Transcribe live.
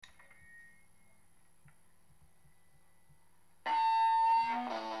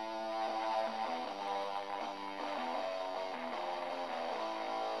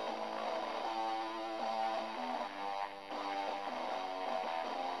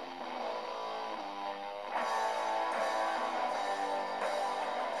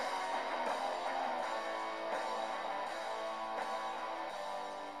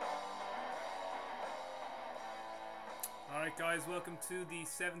guys, welcome to the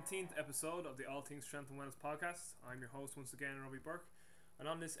 17th episode of the All Things Strength and Wellness podcast. I'm your host once again, Robbie Burke, and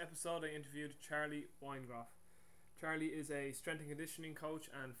on this episode I interviewed Charlie Weingroff. Charlie is a strength and conditioning coach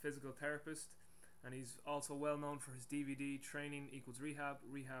and physical therapist, and he's also well known for his DVD Training Equals Rehab,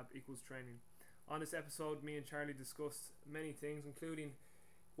 Rehab Equals Training. On this episode, me and Charlie discussed many things, including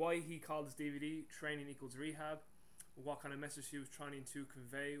why he called his DVD Training Equals Rehab, what kind of message he was trying to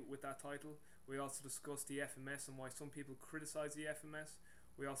convey with that title. We also discussed the FMS and why some people criticise the FMS.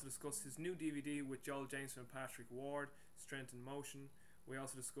 We also discussed his new DVD with Joel Jameson and Patrick Ward, Strength in Motion. We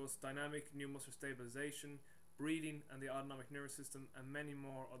also discussed dynamic new muscle stabilization, breathing and the autonomic nervous system, and many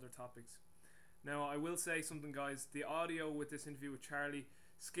more other topics. Now, I will say something, guys. The audio with this interview with Charlie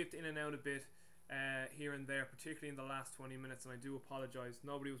skipped in and out a bit here and there, particularly in the last 20 minutes, and I do apologise.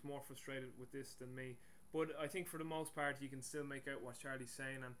 Nobody was more frustrated with this than me. But I think for the most part, you can still make out what Charlie's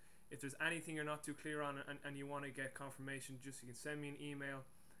saying, and if there's anything you're not too clear on and you want to get confirmation, just you can send me an email,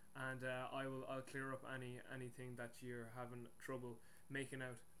 and I'll clear up anything that you're having trouble making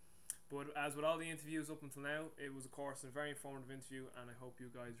out. But as with all the interviews up until now, it was of course a very informative interview, and I hope you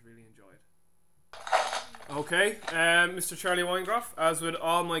guys really enjoy it. Okay, Mr. Charlie Weingroff, as with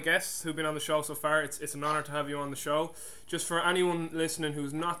all my guests who've been on the show so far, it's an honour to have you on the show. Just for anyone listening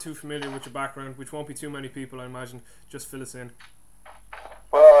who's not too familiar with your background, which won't be too many people, I imagine, just fill us in.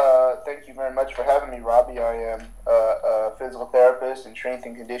 Well, thank you very much for having me, Robbie. I am a physical therapist and strength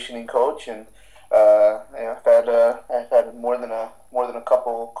and conditioning coach, and I've had more than a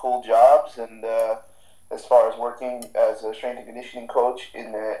couple cool jobs. And as far as working as a strength and conditioning coach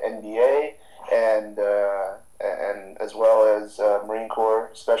in the NBA, and as well as Marine Corps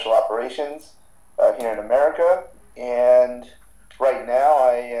Special Operations here in America, and right now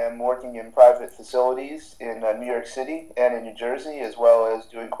I am working in private facilities in New York City and in New Jersey, as well as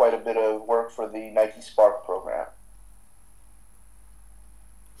doing quite a bit of work for the Nike Spark program.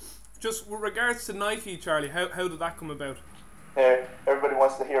 Just with regards to Nike, Charlie, how did that come about? Everybody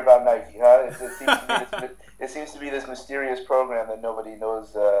wants to hear about Nike, huh? It seems to be this mysterious program that nobody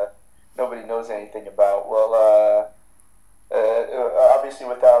knows anything about. Well, obviously,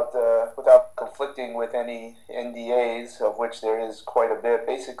 without conflicting with any NDAs, of which there is quite a bit.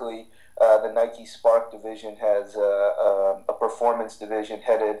 Basically, the Nike Spark division has a performance division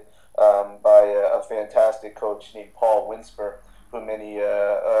headed by a fantastic coach named Paul Winsper, who many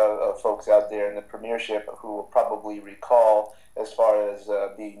folks out there in the Premiership who will probably recall as far as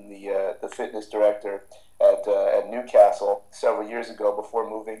being the fitness director at Newcastle several years ago before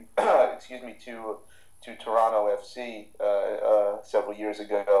moving to Toronto FC several years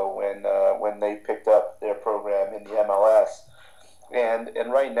ago when they picked up their program in the MLS. And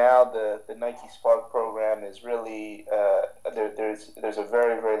right now the Nike Spark program is really there's a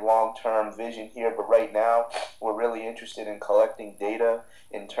very, very long-term vision here, but right now we're really interested in collecting data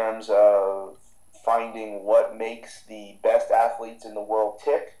in terms of finding what makes the best athletes in the world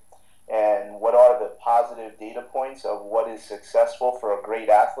tick, and what are the positive data points of what is successful for a great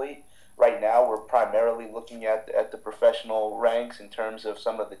athlete. Right now, we're primarily looking at the professional ranks in terms of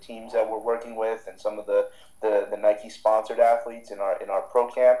some of the teams that we're working with and some of the Nike-sponsored athletes in our pro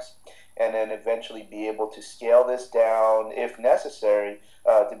camps, and then eventually be able to scale this down if necessary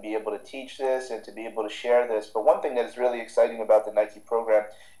to be able to teach this and to be able to share this. But one thing that is really exciting about the Nike program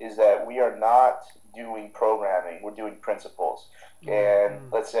is that we are not doing programming, we're doing principles.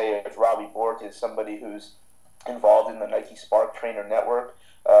 And let's say if Robbie Bork is somebody who's involved in the Nike Spark Trainer Network,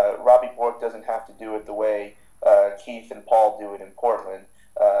 Robbie Bork doesn't have to do it the way Keith and Paul do it in Portland,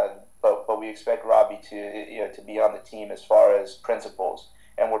 but we expect Robbie to be on the team as far as principles,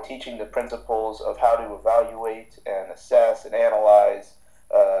 and we're teaching the principles of how to evaluate and assess and analyze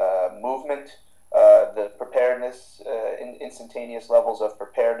movement, the preparedness, instantaneous levels of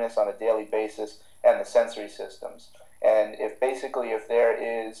preparedness on a daily basis, and the sensory systems. And if there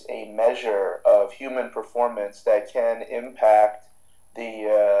is a measure of human performance that can impact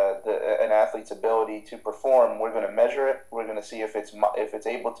an athlete's ability to perform, we're going to measure it. We're going to see if it's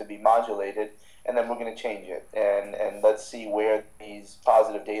able to be modulated, and then we're going to change it. And let's see where these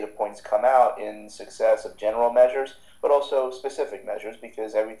positive data points come out in success of general measures, but also specific measures,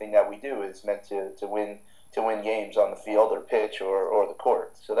 because everything that we do is meant to win games on the field or pitch or the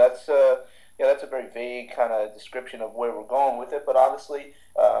court. So that's a very vague kind of description of where we're going with it. But honestly,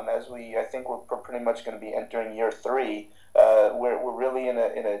 I think we're pretty much going to be entering year 3. We're really in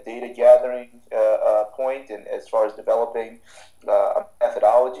a data gathering point, and as far as developing a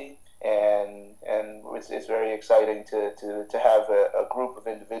methodology, and it's very exciting to have a group of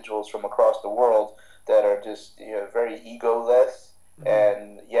individuals from across the world that are just very egoless,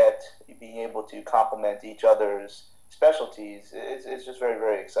 and yet being able to complement each other's specialties, it's just very,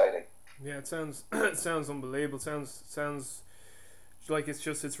 very exciting. Yeah, it sounds it sounds unbelievable. Sounds like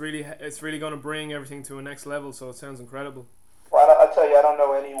it's really going to bring everything to a next level. So it sounds incredible. Well, I'll tell you, I don't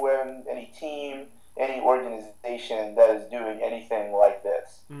know anywhere, any team, any organization that is doing anything like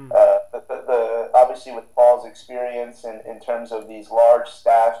this. Mm. Obviously with Paul's experience in terms of these large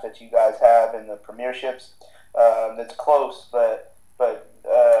staffs that you guys have in the premierships, that's close, but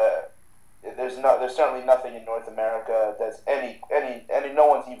there's certainly nothing in North America that's any no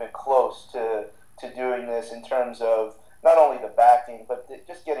one's even close to doing this in terms of not only the backing but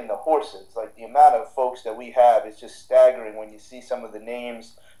just getting the horses. Like the amount of folks that we have is just staggering when you see some of the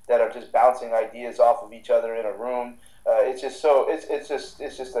names that are just bouncing ideas off of each other in a room. It's just so it's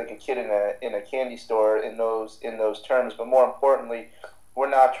just like a kid in a candy store in those terms. But more importantly, we're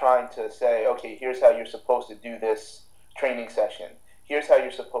not trying to say, okay, here's how you're supposed to do this training session. Here's how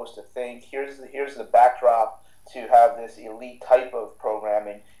you're supposed to think. Here's the backdrop to have this elite type of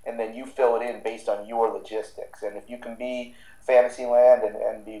programming, and then you fill it in based on your logistics. And if you can be Fantasyland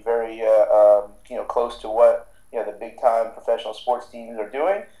and be very close to what the big time professional sports teams are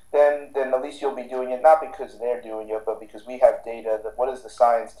doing, then at least you'll be doing it not because they're doing it, but because we have data that what does the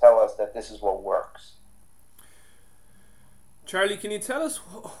science tell us that this is what works. Charlie, can you tell us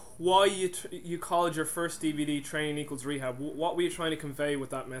why you called your first DVD Training Equals Rehab? What were you trying to convey with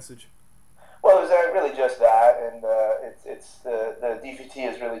that message? Well, it was really just that, and it's the DVT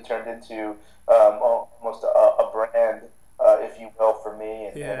has really turned into almost a brand, if you will, for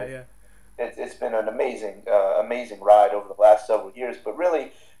me. Yeah. It's been an amazing ride over the last several years. But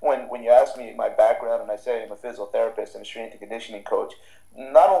really, when you ask me my background and I say I'm a physical therapist and a strength and conditioning coach,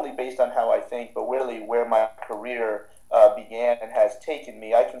 not only based on how I think, but really where my career began and has taken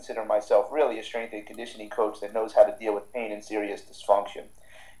me, I consider myself really a strength and conditioning coach that knows how to deal with pain and serious dysfunction.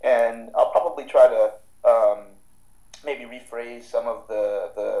 And I'll probably try to maybe rephrase some of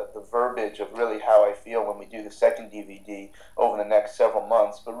the verbiage of really how I feel when we do the second DVD over the next several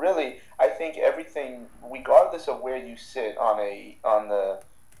months. But really, I think everything, regardless of where you sit on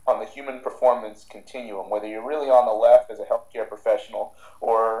the human performance continuum, whether you're really on the left as a healthcare professional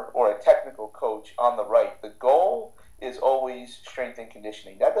or a technical coach on the right, the goal is always strength and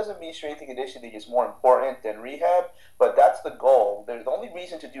conditioning. That doesn't mean strength and conditioning is more important than rehab, but that's the goal. The only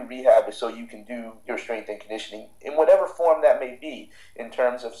reason to do rehab is so you can do your strength and conditioning in whatever form that may be. In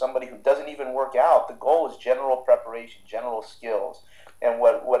terms of somebody who doesn't even work out, the goal is general preparation, general skills. And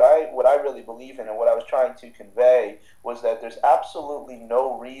what I really believe in and what I was trying to convey was that there's absolutely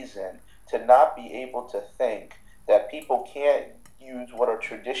no reason to not be able to think that people can't use what are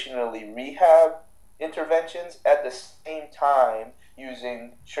traditionally rehab interventions at the same time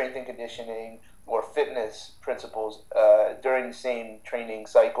using strength and conditioning or fitness principles during the same training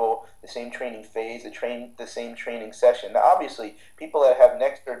cycle, the same training phase, the same training session. Now, obviously, people that have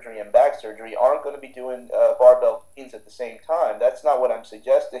neck surgery and back surgery aren't going to be doing barbell cleans at the same time. That's not what I'm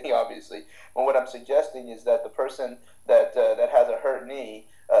suggesting, obviously. But what I'm suggesting is that the person that has a hurt knee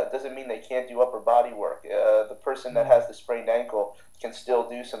doesn't mean they can't do upper body work. The person that has the sprained ankle can still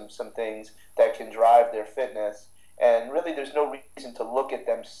do some things that can drive their fitness. And really, there's no reason to look at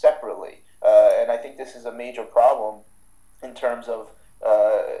them separately. And I think this is a major problem in terms of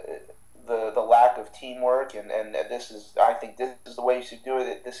the lack of teamwork. And I think this is the way you should do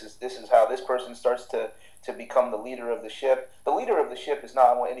it. This is how this person starts to become the leader of the ship. The leader of the ship is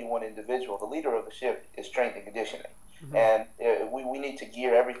not any one individual. The leader of the ship is strength and conditioning. Mm-hmm. And we need to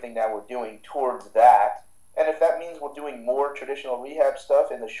gear everything that we're doing towards that. And if that means we're doing more traditional rehab stuff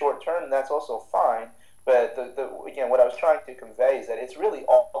in the short term, that's also fine. But again, what I was trying to convey is that it's really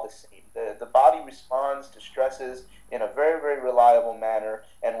all the same. The body responds to stresses in a very, very reliable manner,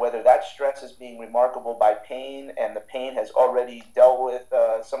 and whether that stress is being remarkable by pain and the pain has already dealt with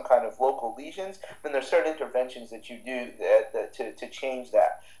some kind of local lesions, then there's certain interventions that you do to change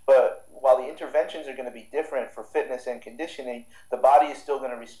that. But while the interventions are going to be different for fitness and conditioning, the body is still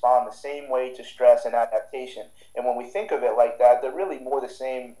going to respond the same way to stress and adaptation. And when we think of it like that, they're really more the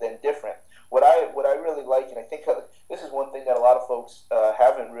same than different. What I really like, and I think this is one thing that a lot of folks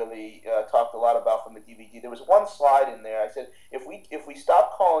haven't really talked a lot about from the DVD. There was one slide in there. I said if we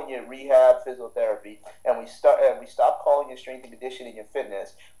stop calling it rehab physiotherapy and we stop calling it strength and conditioning and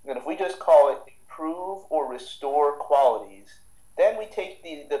fitness, and if we just call it improve or restore qualities, then we take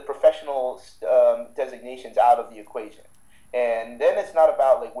the professional designations out of the equation. And then it's not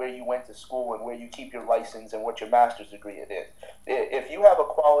about like where you went to school and where you keep your license and what your master's degree it is. If you have a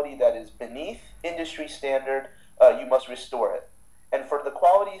quality that is beneath industry standard, you must restore it. And for the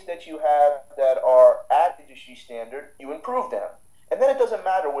qualities that you have that are at industry standard, you improve them. And then it doesn't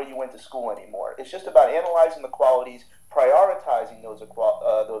matter where you went to school anymore. It's just about analyzing the qualities, prioritizing those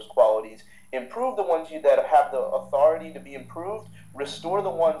qualities, improve the ones that have the authority to be improved, restore the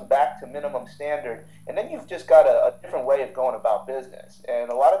ones back to minimum standard, and then you've just got a different way of going about business.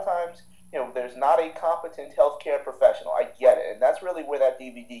 And a lot of times, there's not a competent healthcare professional. I get it, and that's really where that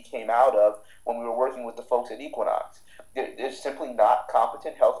DVD came out of when we were working with the folks at Equinox. There's simply not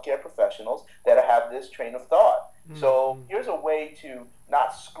competent healthcare professionals that have this train of thought. Mm-hmm. So here's a way to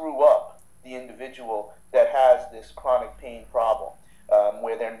not screw up the individual that has this chronic pain problem,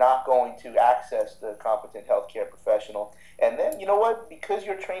 where they're not going to access the competent healthcare professional. And then, you know what? Because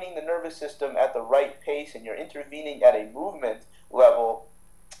you're training the nervous system at the right pace and you're intervening at a movement level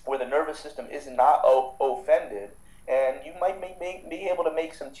where the nervous system is not offended, and you might be able to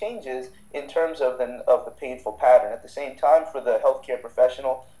make some changes in terms of the painful pattern. At the same time, for the healthcare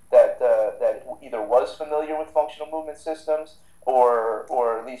professional that either was familiar with functional movement systems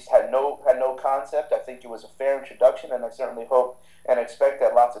or at least had no concept, I think it was a fair introduction, and I certainly hope and expect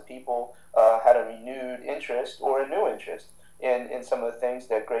that lots of people had a renewed interest or a new interest in some of the things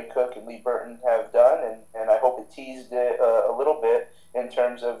that Gray Cook and Lee Burton have done, and I hope it teased it a little bit in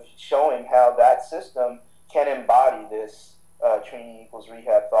terms of showing how that system can embody this training equals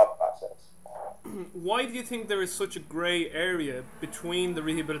rehab thought process. Why do you think there is such a grey area between the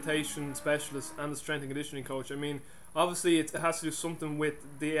rehabilitation specialist and the strength and conditioning coach? I mean, obviously it has to do something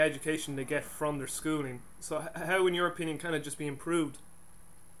with the education they get from their schooling. So how, in your opinion, can it just be improved?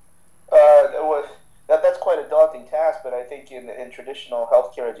 That's quite a daunting task, but I think in traditional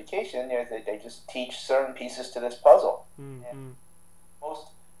healthcare education, they just teach certain pieces to this puzzle. Mm-hmm. And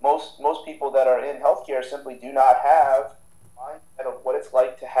most people that are in healthcare simply do not have a mindset of what it's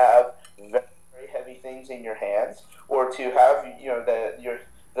like to have very, very heavy things in your hands, or to have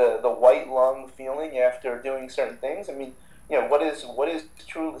the white lung feeling after doing certain things. I mean, what is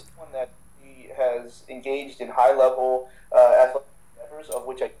truly someone that has engaged in high level athletic endeavors, of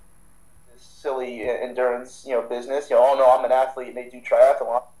which I this silly endurance business. Oh no, I'm an athlete and they do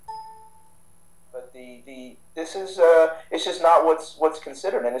triathlon. But this is it's just not what's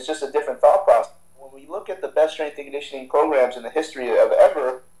considered, and it's just a different thought process. When we look at the best strength and conditioning programs in the history of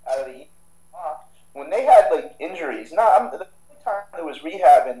ever out of the when they had like injuries, the only time there was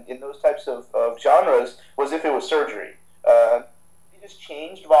rehab in those types of genres was if it was surgery. They just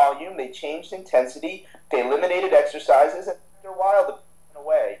changed volume, they changed intensity, they eliminated exercises, and after a while they went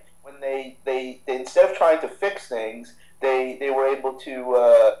away. When they instead of trying to fix things, they were able to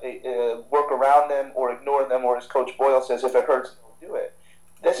work around them or ignore them, or as Coach Boyle says, if it hurts, don't do it.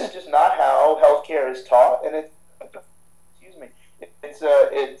 This is just not how healthcare is taught, and it's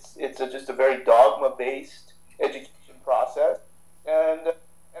just a very dogma-based education process, and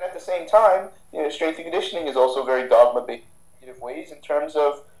at the same time, strength and conditioning is also very dogma-based in negative ways in terms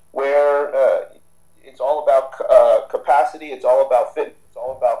of where it's all about capacity, it's all about fitness, it's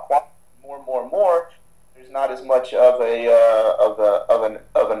all about quantity, more. There's not as much of an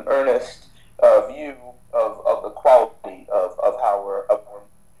earnest view of the quality of how we're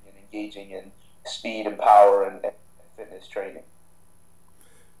engaging in speed and power and fitness training.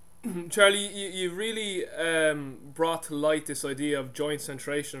 Charlie, you really brought to light this idea of joint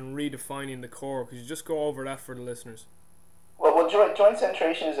centration and redefining the core. Could you just go over that for the listeners? Well, joint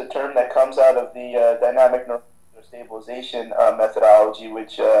centration is a term that comes out of the dynamic neuromuscular stabilization methodology,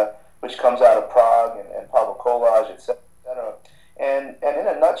 which comes out of Prague and Pavel Kolaj, etc. And in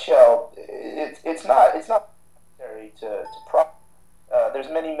a nutshell, it's not necessary to there's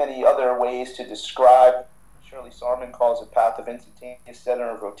many other ways to describe. Shirley Sarman calls it path of instantaneous center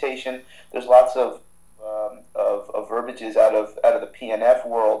of rotation. There's lots of verbiages out of the PNF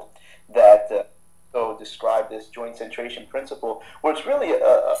world that so describe this joint centration principle, where it's really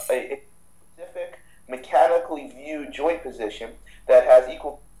a specific mechanically viewed joint position that has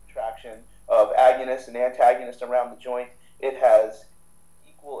equal traction of agonists and antagonists around the joint. It has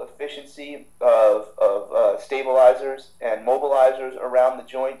equal efficiency of stabilizers and mobilizers around the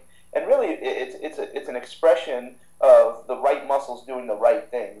joint, and really it's an expression of the right muscles doing the right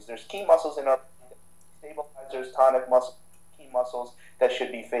things. There's key muscles in our stabilizers, tonic muscles, key muscles that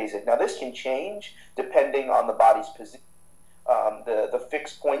should be phasic. Now this can change depending on the body's position, the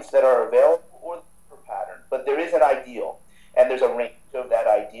fixed points that are available, or the pattern. But there is an ideal, and there's a range of that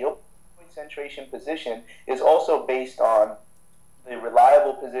ideal. Joint centration position is also based on the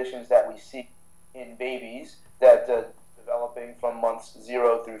reliable positions that we see in babies that developing from months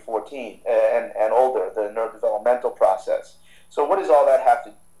 0 through 14 and older, the neurodevelopmental process. So what does all that have to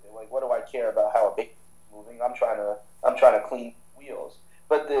do? Like, what do I care about how a baby is moving? I'm trying to clean wheels.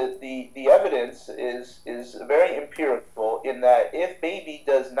 but the evidence is very empirical in that if baby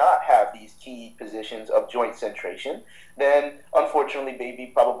does not have these key positions of joint centration, then unfortunately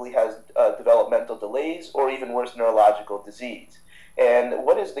baby probably has developmental delays or even worse, neurological disease. And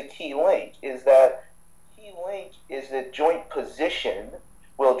what is the key link is that joint position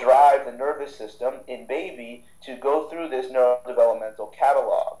will drive the nervous system in baby to go through this neurodevelopmental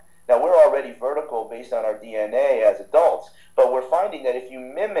catalog. Now, we're already vertical based on our DNA as adults, but we're finding that if you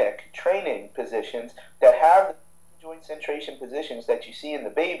mimic training positions that have the joint centration positions that you see in the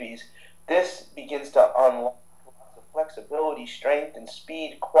babies, this begins to unlock lots of flexibility, strength, and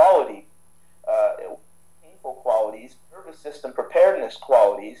speed quality, painful qualities, nervous system preparedness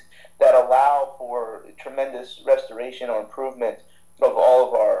qualities that allow for tremendous restoration or improvement of all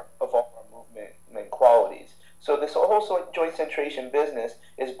of our movement qualities. So this whole joint centration business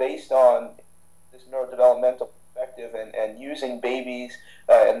is based on this neurodevelopmental perspective and using babies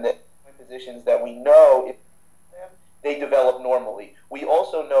and the positions that we know they develop normally. We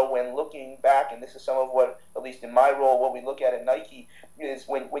also know when looking back, and this is some of what, at least in my role, what we look at Nike, is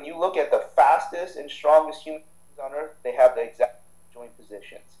when you look at the fastest and strongest humans on Earth, they have the exact joint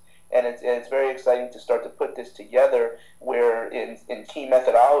positions. And it's very exciting to start to put this together where in key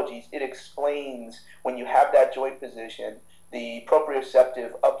methodologies, it explains when you have that joint position, the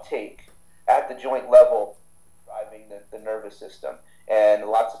proprioceptive uptake at the joint level driving the nervous system. And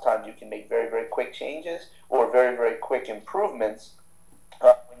lots of times you can make very, very quick changes or very, very quick improvements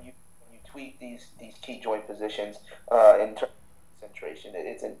when you tweak these key joint positions in terms of concentration.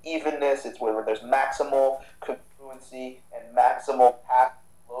 It's an evenness. It's where there's maximal congruency and maximal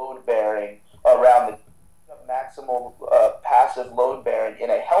load bearing around the maximal passive load bearing in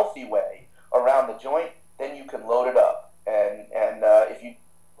a healthy way around the joint. Then you can load it up, and if you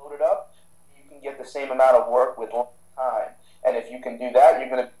load it up, you can get the same amount of work with less time. And if you can do that, you're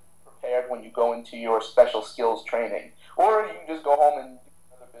going to be prepared when you go into your special skills training, or you can just go home and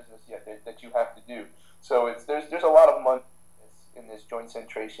do another business that you have to do. So there's a lot of money in this joint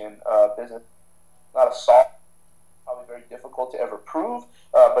centration business. Not a soft, probably very difficult to ever prove,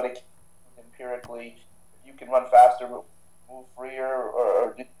 but it empirically, you can run faster, move freer,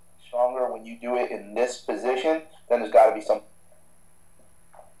 or do stronger when you do it in this position. Then there's got to be some.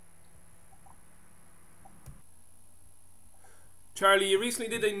 Charlie, you recently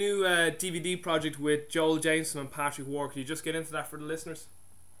did a new DVD project with Joel Jameson and Patrick Ward. Can you just get into that for the listeners?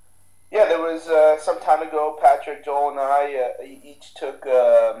 Yeah, there was some time ago, Patrick, Joel, and I each took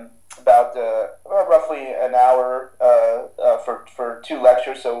about roughly an hour for two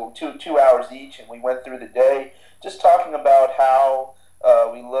lectures, so two hours each, and we went through the day just talking about how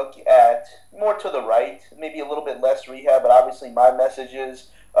we look at more to the right, maybe a little bit less rehab, but obviously my messages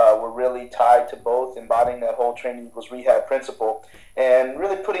were really tied to both, embodying that whole training equals rehab principle, and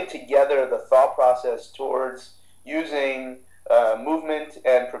really putting together the thought process towards using movement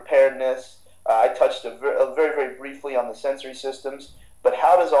and preparedness. I touched very, very briefly on the sensory systems, but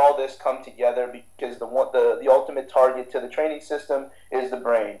how does all this come together? Because the ultimate target to the training system is the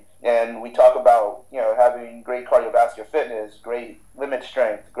brain, and we talk about having great cardiovascular fitness, great limit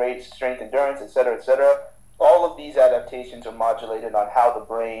strength, great strength endurance, et cetera, et cetera. All of these adaptations are modulated on how the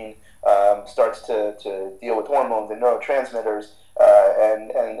brain starts to deal with hormones and neurotransmitters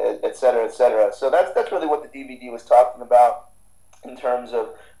and et cetera, et cetera. So that's really what the DVD was talking about in terms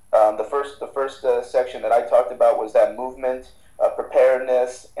of the first section that I talked about was that movement,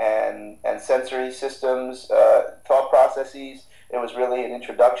 preparedness, and sensory systems thought processes. It was really an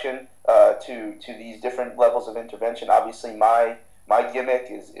introduction to these different levels of intervention. Obviously, my gimmick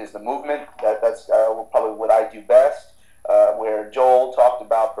is the movement. That's probably what I do best. Where Joel talked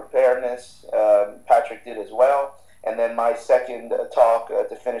about preparedness, Patrick did as well. And then my second talk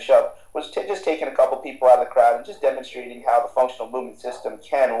to finish up was just taking a couple people out of the crowd and just demonstrating how the functional movement system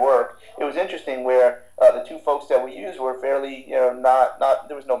can work. It was interesting where the two folks that we used were fairly, not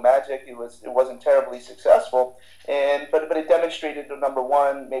there was no magic. It wasn't terribly successful, but it demonstrated number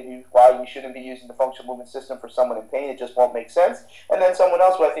one, maybe why you shouldn't be using the functional movement system for someone in pain. It just won't make sense. And then someone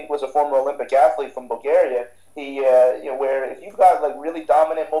else who I think was a former Olympic athlete from Bulgaria. He, where if you've got like really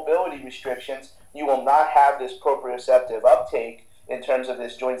dominant mobility restrictions, you will not have this proprioceptive uptake in terms of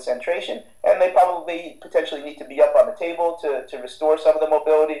this joint centration, and they probably potentially need to be up on the table to restore some of the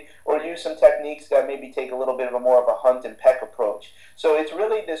mobility, or use some techniques that maybe take a little bit of a more of a hunt and peck approach. So it's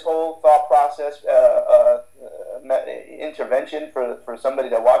really this whole thought process intervention for somebody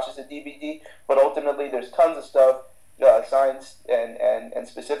that watches the DVD, but ultimately there's tons of stuff, science and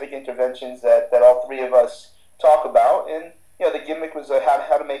specific interventions that all three of us talk about, and the gimmick was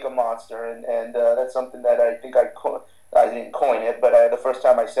how to make a monster, and that's something that I think I didn't coin it, but the first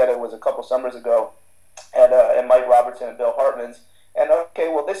time I said it was a couple summers ago at Mike Robertson and Bill Hartman's. And okay,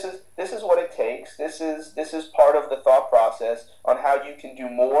 well, this is what it takes. This is part of the thought process on how you can do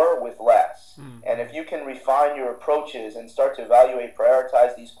more with less. And if you can refine your approaches and start to evaluate,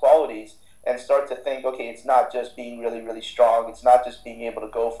 prioritize these qualities, and start to think, okay, it's not just being really, really strong. It's not just being able to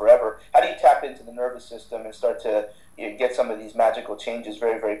go forever. How do you tap into the nervous system and start to get some of these magical changes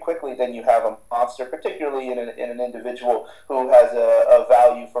very, very quickly? Then you have a monster, particularly in an individual who has a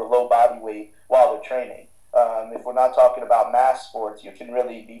value for low body weight while they're training. If we're not talking about mass sports, you can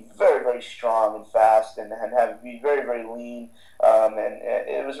really be very, very strong and fast and be very, very lean. And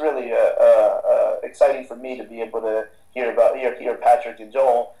it was really exciting for me to be able to hear Patrick and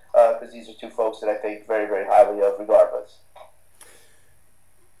Joel, because these are two folks that I think very, very highly of regardless.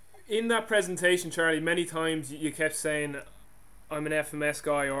 In that presentation, Charlie, many times you kept saying, I'm an FMS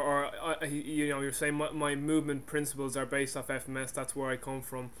guy, or you're saying my movement principles are based off FMS, that's where I come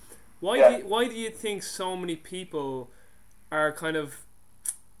from. Why do you think so many people are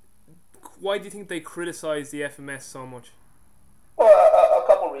why do you think they criticize the FMS so much? Well, a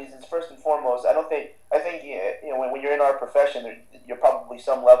couple reasons. First and foremost, I think when you're in our profession, you're probably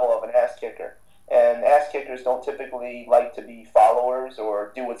some level of an ass kicker. And ass kickers don't typically like to be followers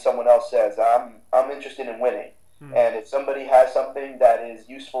or do what someone else says. I'm interested in winning. And if somebody has something that is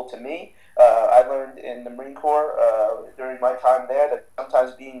useful to me, I learned in the Marine Corps during my time there that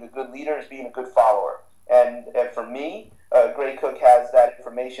sometimes being a good leader is being a good follower. And for me, Gray Cook has that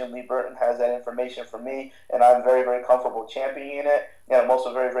information. Lee Burton has that information for me, and I'm very, very comfortable championing it. And I'm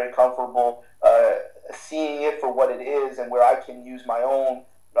also very, very comfortable seeing it for what it is, and where I can use my own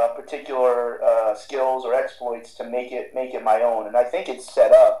particular skills or exploits to make it my own. And I think it's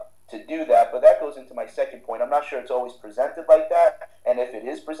set up to do that, but that goes into my second point. I'm not sure it's always presented like that, and if it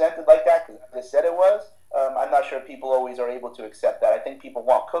is presented like that, because I just said it was, I'm not sure people always are able to accept that. I think people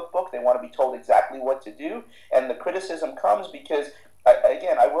want cookbook, they want to be told exactly what to do, and the criticism comes because,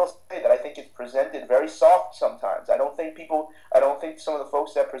 again, I will say that I think it's presented very soft sometimes. I don't think some of the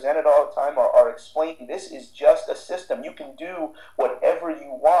folks that present it all the time are explaining, this is just a system. You can do whatever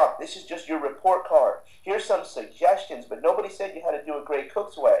you want. This is just your report card. Here's some suggestions, but nobody said you had to do it Gray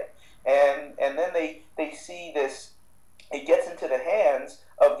Cook's way. And then they see this, it gets into the hands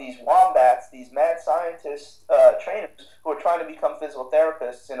of these wombats, these mad scientists, trainers who are trying to become physical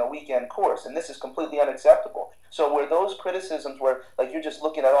therapists in a weekend course, and this is completely unacceptable. So where those criticisms where like you're just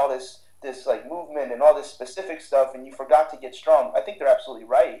looking at all this like movement and all this specific stuff and you forgot to get strong, I think they're absolutely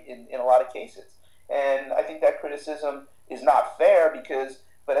right in a lot of cases. And I think that criticism is not fair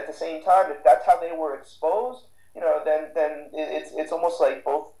but at the same time, if that's how they were exposed, then it's almost like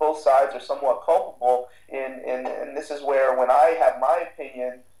both sides are somewhat culpable. And this is where when I have my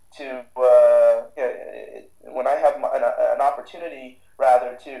opinion when I have an opportunity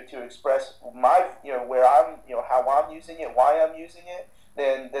rather to express my where I'm how I'm using it, why I'm using it,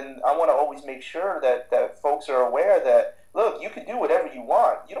 then I want to always make sure that folks are aware that, look, you can do whatever you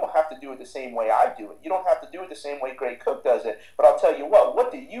want. You don't have to do it the same way I do it. You don't have to do it the same way Gray Cook does it. But I'll tell you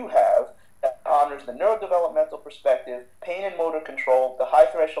what do you have that honors the neurodevelopmental perspective, pain and motor control, the high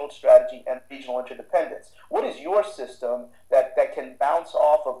threshold strategy, and regional interdependence? What is your system that can bounce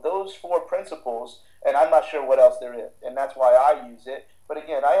off of those four principles? And I'm not sure what else there is. And that's why I use it. But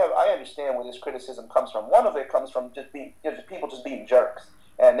again, I understand where this criticism comes from. One of it comes from just people just being jerks.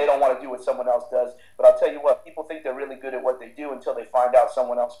 And they don't want to do what someone else does. But I'll tell you what, people think they're really good at what they do until they find out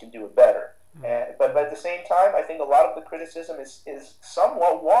someone else can do it better. But at the same time, I think a lot of the criticism is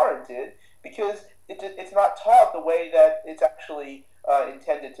somewhat warranted because it's not taught the way that it's actually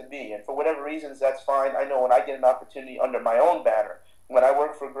intended to be. And for whatever reasons, that's fine. I know when I get an opportunity under my own banner, when I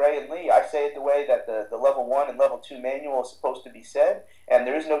work for Gray and Lee, I say it the way that the level 1 and level 2 manual is supposed to be said, and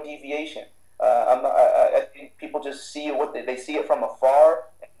there is no deviation. I think people just see they see it from afar,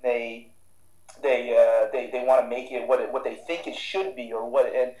 and they want to make it what they think it should be, or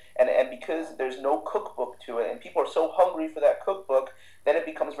what and because there's no cookbook to it, and people are so hungry for that cookbook, then it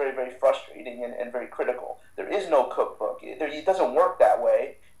becomes very, very frustrating and very critical. There is no cookbook. It doesn't work that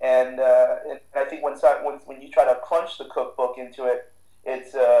way, and I think when you try to crunch the cookbook into it,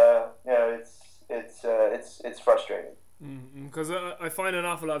 it's frustrating. Because I find an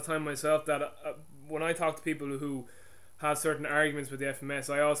awful lot of time myself that when I talk to people who have certain arguments with the FMS,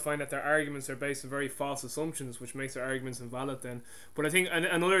 I always find that their arguments are based on very false assumptions, which makes their arguments invalid then. But I think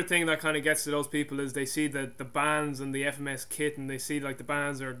another thing that kind of gets to those people is they see the bands and the FMS kit, and they see like the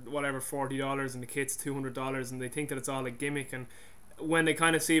bands are whatever $40 and the kit's $200, and they think that it's all a gimmick. And when they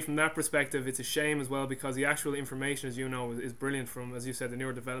kind of see it from that perspective, it's a shame as well, because the actual information, as you know, is brilliant from, as you said, the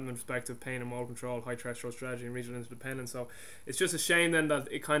neurodevelopment perspective, pain and motor control, high threshold strategy, and regional interdependence. So it's just a shame then that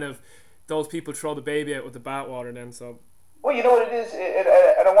it kind of, those people throw the baby out with the bathwater then. So Well, you know what it is,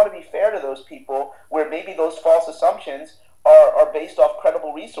 and I want to be fair to those people where maybe those false assumptions are based off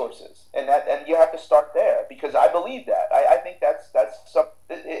credible resources, and you have to start there because I believe that. I think that's some,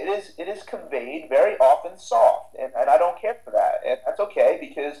 it is conveyed very often soft, and I don't care for that, and that's okay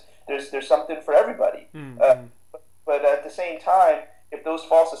because there's something for everybody. But at the same time, if those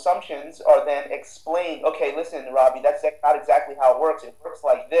false assumptions are then explained, okay, listen, Robbie, that's not exactly how it works. It works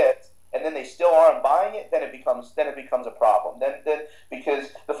like this, and then they still aren't buying it, then it becomes a problem. Then because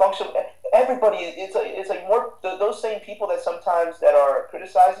the function, everybody, it's like more those same people that sometimes that are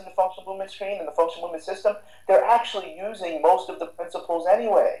criticizing the functional movement screen and the functional movement system, they're actually using most of the principles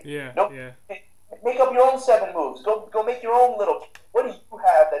anyway. Yeah, No, yeah. Make up your own 7 moves. Go make your own little. What do you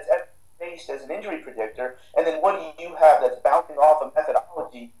have that's based as an injury predictor, and then what do you have that's bouncing off a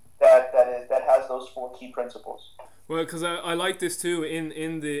methodology that has those 4 key principles? Well, because I like this too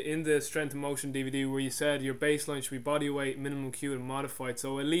in the Strength and Motion DVD, where you said your baseline should be body weight, minimum Q, and modified.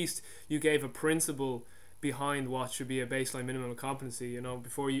 So at least you gave a principle behind what should be a baseline minimum of competency. You know,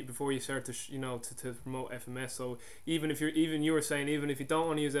 before you start to to promote FMS. So even if you were saying even if you don't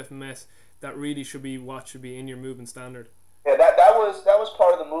want to use FMS, that really should be what should be in your movement standard. Yeah, that was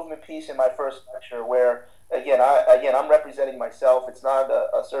part of the movement piece in my first lecture where I'm representing myself. It's not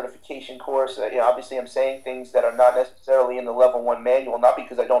a certification course. Obviously I'm saying things that are not necessarily in the level 1 manual, not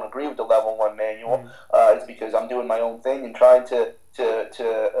because I don't agree with the level 1 manual. It's because I'm doing my own thing and trying to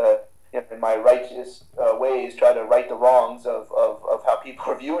in my righteous ways try to right the wrongs of how people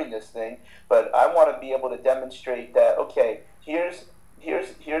are viewing this thing. But I want to be able to demonstrate that, okay, here's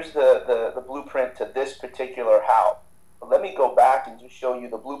the blueprint to this particular how. But let me go back and just show you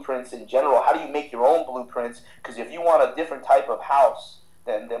the blueprints in general. How do you make your own blueprints? Because if you want a different type of house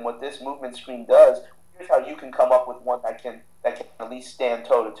than what this movement screen does, here's how you can come up with one that can at least stand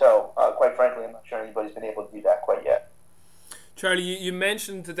toe to toe. Quite frankly, I'm not sure anybody's been able to do that quite yet. Charlie, you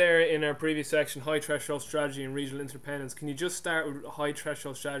mentioned there in our previous section high threshold strategy and regional interdependence. Can you just start with high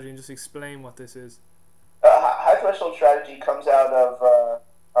threshold strategy and just explain what this is? High threshold strategy comes out of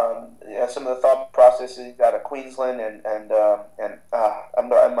some of the thought processes out of Queensland and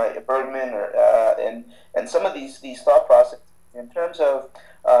Bergman and some of these thought processes in terms of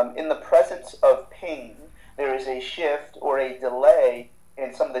in the presence of pain, there is a shift or a delay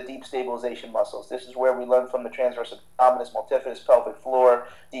in some of the deep stabilization muscles. This is where we learn from the transverse abdominis, multifidus, pelvic floor,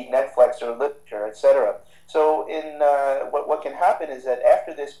 deep neck flexor, literature, etc. So what can happen is that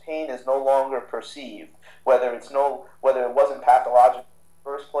after this pain is no longer perceived, whether it wasn't pathological in the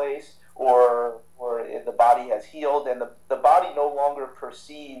first place or the body has healed and the body no longer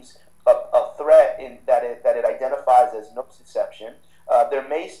perceives a threat that it identifies as nociception, there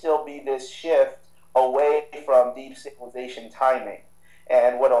may still be this shift away from deep stabilization timing.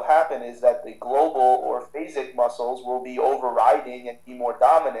 And what will happen is that the global or phasic muscles will be overriding and be more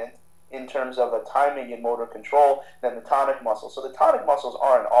dominant in terms of a timing and motor control than the tonic muscles. So the tonic muscles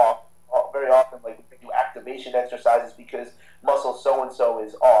aren't off. Very often, like we do activation exercises because muscle so-and-so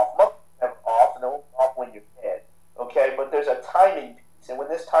is off. Muscles are never off, and they're only off when you're dead. Okay? But there's a timing piece. And when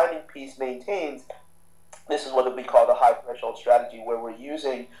this timing piece maintains, this is what we call the high threshold strategy, where we're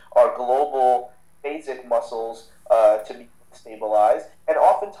using our global phasic muscles to be stabilized. And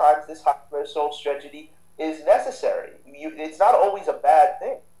oftentimes this high threshold strategy is necessary. It's not always a bad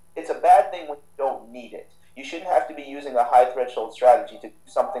thing. It's a bad thing when you don't need it. You shouldn't have to be using a high threshold strategy to do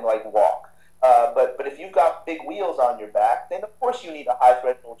something like walk. But if you've got big wheels on your back, then of course you need a high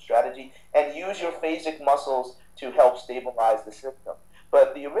threshold strategy and use your phasic muscles to help stabilize the system.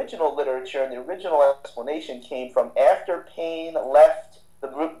 But the original literature and the original explanation came from after pain left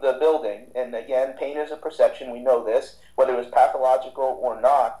the building, and again, pain is a perception. We know this, whether it was pathological or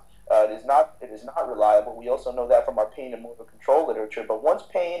not. It is not reliable. We also know that from our pain and motor control literature. But once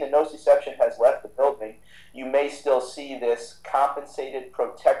pain and nociception has left the building, you may still see this compensated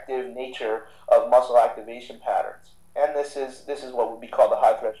protective nature of muscle activation patterns. And this is what would be called the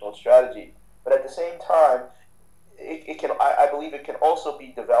high threshold strategy. But at the same time, I believe it can also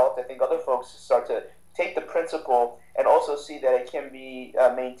be developed. I think other folks start to take the principle and also see that it can be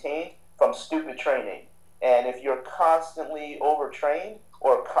maintained from stupid training. And if you're constantly overtrained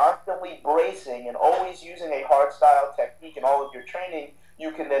or constantly bracing and always using a hard style technique in all of your training,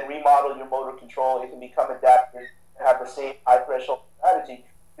 you can then remodel your motor control. It can become adaptive and have the same high threshold strategy.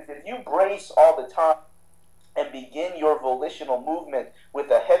 Because if you brace all the time and begin your volitional movement with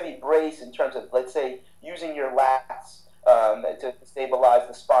a heavy brace in terms of, let's say, using your lats to stabilize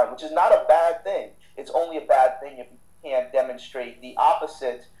the spine, which is not a bad thing. It's only a bad thing if you can't demonstrate the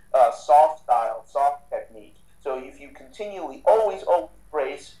opposite soft style, soft technique. So if you continually always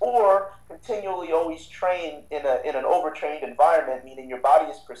brace or continually always train in an overtrained environment, meaning your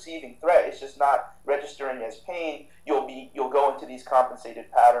body is perceiving threat, it's just not registering as pain, you'll go into these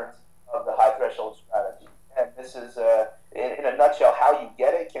compensated patterns of the high threshold strategy. And this is, in a nutshell, how you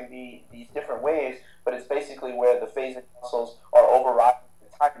get it can be these different ways, but it's basically where the phasic muscles are overriding the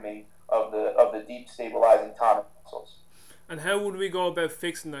timing of the deep stabilizing tonic muscles. And how would we go about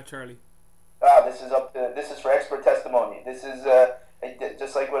fixing that, Charlie? This is for expert testimony. This is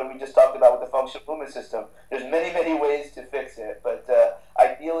just like what we just talked about with the functional movement system. There's many ways to fix it, but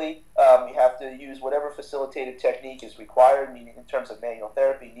ideally you have to use whatever facilitated technique is required, meaning in terms of manual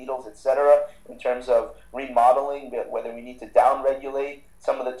therapy, needles, etc. In terms of remodeling, whether we need to down-regulate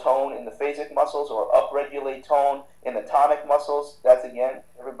some of the tone in the phasic muscles or up-regulate tone in the tonic muscles. That's, again,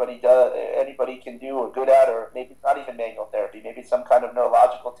 anybody can do or good at, or maybe it's not even manual therapy. Maybe it's some kind of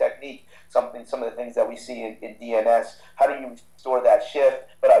neurological technique, some of the things that we see in DNS. How do you restore that shift?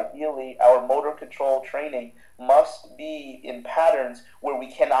 But ideally, our motor control training must be in patterns where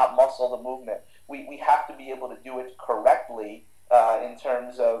we cannot muscle the movement. We have to be able to do it correctly in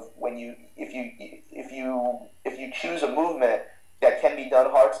terms of if you choose a movement that can be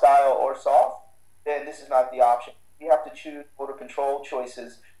done hard style or soft, then this is not the option. We have to choose motor control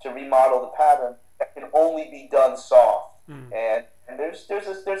choices to remodel the pattern that can only be done soft. And there's some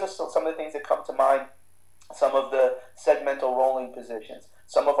of the things that come to mind. Some of the segmental rolling positions,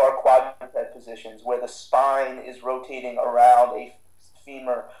 some of our quadruped positions where the spine is rotating around a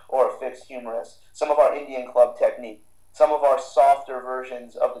femur or a fixed humerus, some of our Indian club technique, some of our softer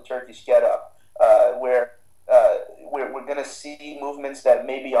versions of the Turkish get-up, where we're going to see movements that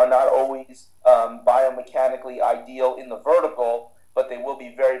maybe are not always biomechanically ideal in the vertical, but they will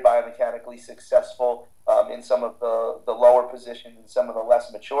be very biomechanically successful in some of the lower positions and some of the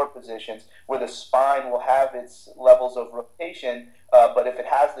less mature positions, where the spine will have its levels of rotation, but if it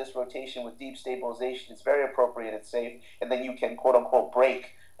has this rotation with deep stabilization, it's very appropriate, it's safe, and then you can, quote-unquote,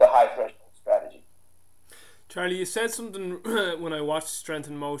 break the high threshold strategy. Charlie, you said something when I watched Strength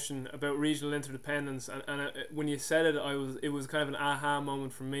in Motion about regional interdependence, and when you said it, it was kind of an aha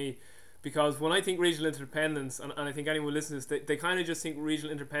moment for me, because when I think regional interdependence, and I think anyone listens to this, they kind of just think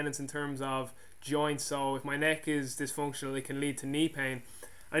regional interdependence in terms of joints. So if my neck is dysfunctional, it can lead to knee pain,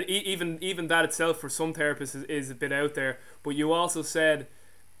 and even that itself for some therapists is a bit out there. But you also said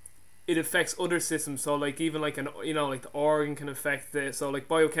it affects other systems, so like even like like the organ can affect so like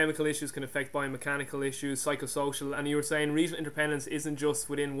biochemical issues can affect biomechanical issues, psychosocial, and you were saying regional interdependence isn't just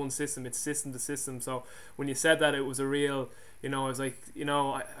within one system, it's system to system. So when you said that, it was a real, I was like,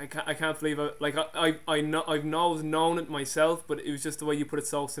 I can't believe I know I've always known it myself, but it was just the way you put it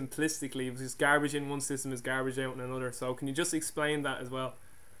so simplistically. It was just garbage in one system is garbage out in another. So can you just explain that as well?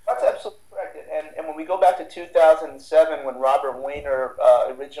 That's absolutely correct. And when we go back to 2007, when Robert Weiner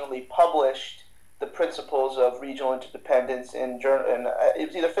originally published the principles of regional interdependence in it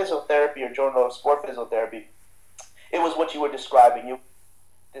was either Physiotherapy or Journal of Sport Physiotherapy, it was what you were describing.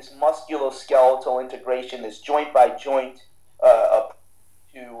 This musculoskeletal integration, this joint by joint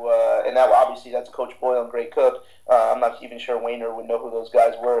and that obviously that's Coach Boyle and Gray Cook. I'm not even sure Weiner would know who those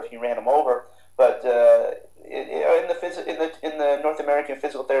guys were if he ran them over, but in the North American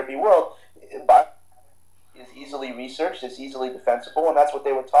physical therapy world, is easily researched, is easily defensible, and that's what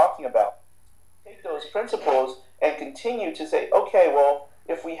they were talking about. Take those principles and continue to say, okay, well,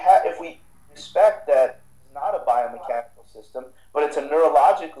 if we respect that it's not a biomechanical system, but it's a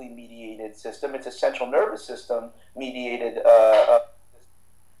neurologically mediated system, it's a central nervous system mediated,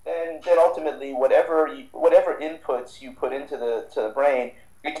 then ultimately whatever inputs you put into the brain,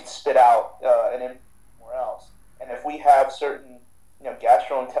 it can spit out an input somewhere else. And if we have certain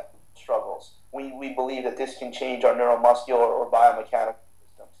gastrointestinal struggles, we believe that this can change our neuromuscular or biomechanical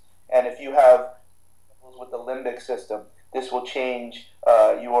systems. And if you have troubles with the limbic system, this will change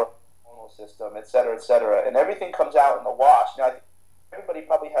your hormonal system, et cetera, et cetera. And everything comes out in the wash. Now, I think everybody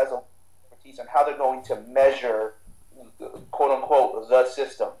probably has a expertise on how they're going to measure, quote unquote, the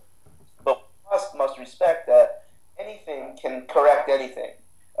system. But we must respect that anything can correct anything.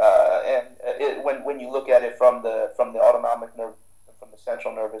 When you look at it from the autonomic nerve, from the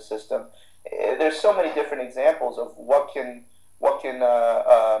central nervous system, there's so many different examples of what can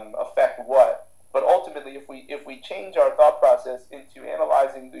affect what. But ultimately, if we change our thought process into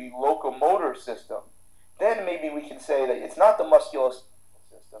analyzing the locomotor system, then maybe we can say that it's not the musculoskeletal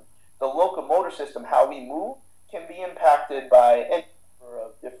system. The locomotor system, how we move, can be impacted by any number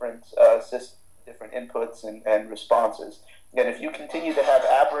of different systems different inputs and responses. And if you continue to have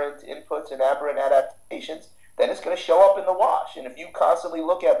aberrant inputs and aberrant adaptations, then it's going to show up in the wash. And if you constantly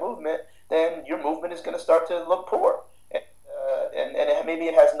look at movement, then your movement is going to start to look poor. And maybe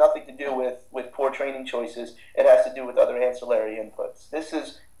it has nothing to do with poor training choices. It has to do with other ancillary inputs. This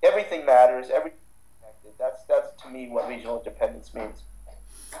is everything matters. Everything connected. That's to me what regional independence means.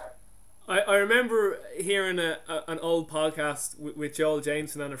 I remember hearing an old podcast with Joel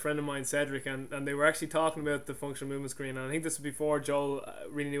Jameson and a friend of mine, Cedric, and they were actually talking about the functional movement screen. And I think this was before Joel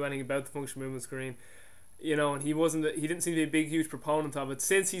really knew anything about the functional movement screen. You know, and he didn't seem to be a big, huge proponent of it.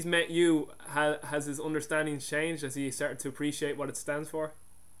 Since he's met you, has his understanding changed? Has he started to appreciate what it stands for?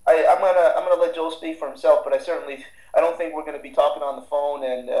 I'm gonna let Joel speak for himself, but I don't think we're gonna be talking on the phone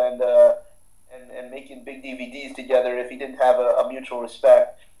and making big DVDs together if he didn't have a mutual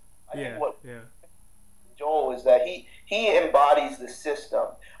respect. I think what Joel is that he embodies the system.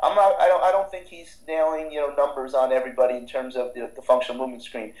 I don't think he's nailing numbers on everybody in terms of the functional movement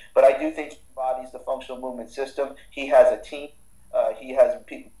screen, but I do think he embodies the functional movement system. He has a team. He has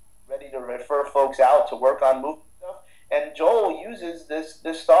people ready to refer folks out to work on movement stuff. And Joel uses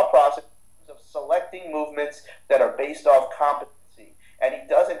this thought process of selecting movements that are based off competency, and he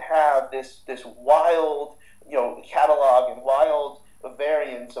doesn't have this wild catalog and wild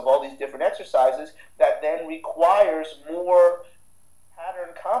variance of all these different exercises that then requires more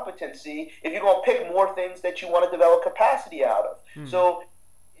pattern competency if you're going to pick more things that you want to develop capacity out of. So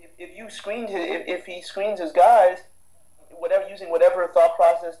if he screens his guys, using whatever thought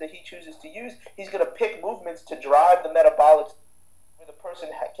process that he chooses to use, he's going to pick movements to drive the metabolic where the person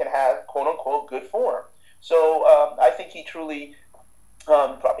can have quote unquote good form. So I think he truly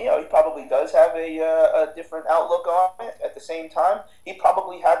he probably does have a different outlook on it. At the same time, he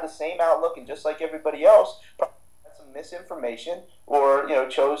probably had the same outlook, and just like everybody else, probably had some misinformation or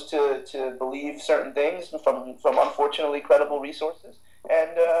chose to believe certain things from unfortunately credible resources.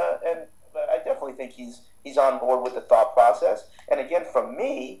 And I definitely think he's on board with the thought process. And again, from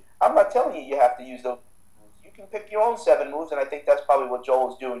me, I'm not telling you have to use those moves. You can pick your own 7 moves, and I think that's probably what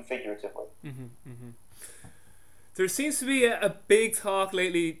Joel is doing figuratively. There seems to be a big talk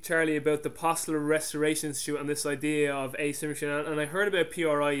lately, Charlie, about the Postular Restoration Institute and this idea of asymmetry. And I heard about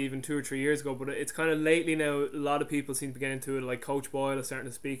PRI even 2 or 3 years ago, but it's kind of lately now, a lot of people seem to get into it, like Coach Boyle is starting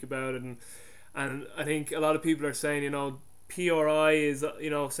to speak about it. And I think a lot of people are saying, PRI is,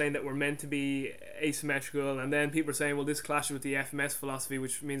 saying that we're meant to be asymmetrical, and then people are saying, well, this clashes with the FMS philosophy,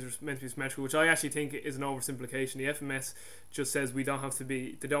 which means we're meant to be symmetrical, which I actually think is an oversimplification. The FMS just says we don't have to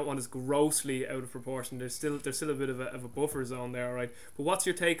be, they don't want us grossly out of proportion. There's still a bit of a buffer zone there, right? But what's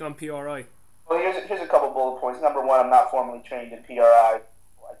your take on PRI? Well, here's a couple bullet points. Number one, I'm not formally trained in PRI. I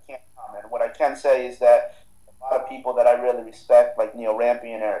can't comment. What I can say is that a lot of people that I really respect, like Neil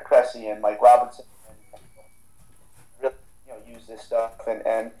Rampian, Eric Cressy, and Mike Robertson, really use this stuff.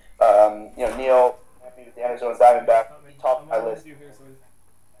 And Neil Rampian with the Arizona Diamondbacks, he topped my list.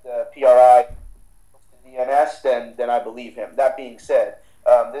 The PRI, DNS, then I believe him. That being said,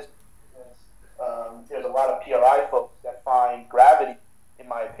 there's a lot of PRI folks that find gravity, in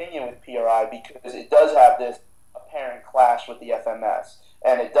my opinion, with PRI because it does have this apparent clash with the FMS,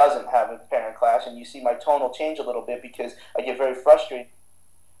 and it doesn't have an apparent clash. And you see my tone will change a little bit because I get very frustrated.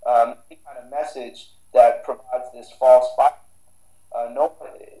 Any kind of message that provides this false spot.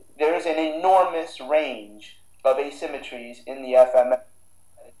 There is an enormous range of asymmetries in the FMS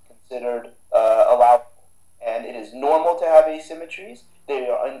that is considered allowable. And it is normal to have asymmetries. They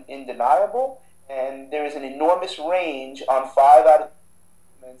are undeniable. And there is an enormous range on 5 out of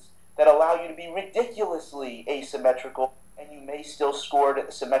movements that allow you to be ridiculously asymmetrical, and you may still score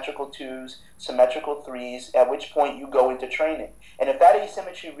symmetrical 2s, symmetrical 3s, at which point you go into training. And if that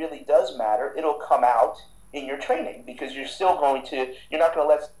asymmetry really does matter, it'll come out in your training because you're not going to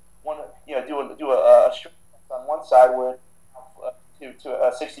let one do a straight on one side where to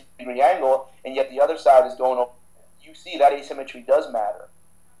a 60-degree angle, and yet the other side is going over. You see that asymmetry does matter.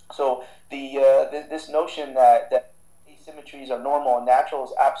 So this notion that asymmetries are normal and natural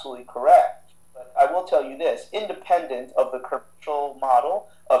is absolutely correct. But I will tell you this, independent of the commercial model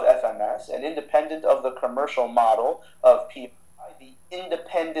of FMS and independent of the commercial model of PI, the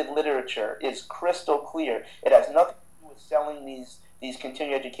independent literature is crystal clear. It has nothing to do with selling these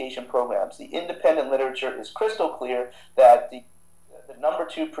continuing education programs. The independent literature is crystal clear that the number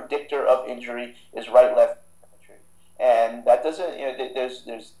 2 predictor of injury is right-left asymmetry. And that doesn't,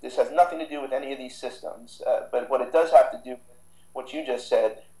 this has nothing to do with any of these systems. But what it does have to do with what you just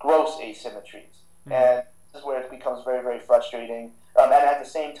said, gross asymmetries. Mm-hmm. And this is where it becomes very, very frustrating. And at the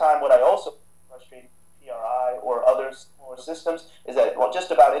same time, what I also find frustrating with PRI or other similar systems is that,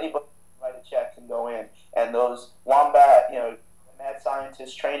 just about anybody write a check and go in. And those wombat, mad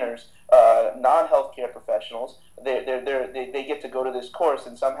scientist trainers, non-healthcare professionals, they get to go to this course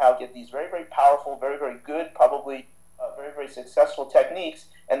and somehow get these very, very powerful, very, very good, probably very, very successful techniques,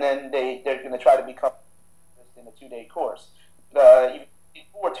 and then they're going to try to become in a 2-day course. Even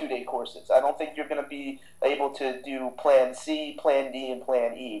 4 2-day courses. I don't think you're going to be able to do Plan C, Plan D, and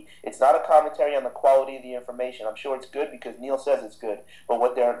Plan E. It's not a commentary on the quality of the information. I'm sure it's good because Neil says it's good, but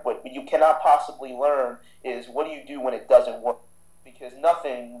what you cannot possibly learn is what do you do when it doesn't work, because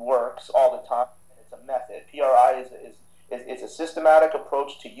nothing works all the time. It's a method. PRI is a systematic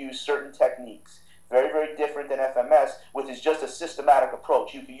approach to use certain techniques. Very, very different than FMS, which is just a systematic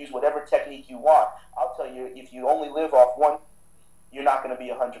approach. You can use whatever technique you want. I'll tell you, if you only live off one, you're not going to be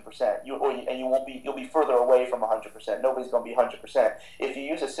 100%. You'll be further away from 100%. Nobody's going to be 100%. If you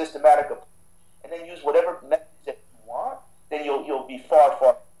use a systematic approach and then use whatever methods that you want, then you'll be far,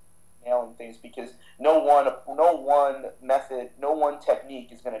 far nailing things, because no one method, no one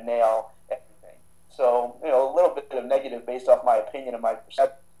technique is going to nail everything. So, a little bit of negative based off my opinion and my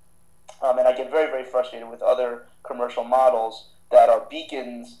perception. And I get very, very frustrated with other commercial models that are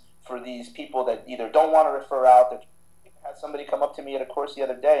beacons for these people that either don't want to refer out. That had somebody come up to me at a course the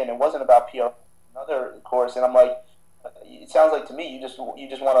other day, and it wasn't about PR, another course, and I'm like, it sounds like to me you just want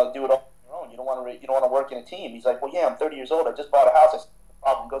to do it all on your own. You don't want to work in a team. He's like, well, yeah, I'm 30 years old. I just bought a house. I said, no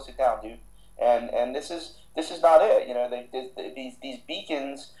problem. Go sit down, dude. And this is not it. These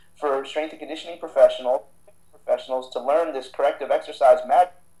beacons for strength and conditioning professionals to learn this corrective exercise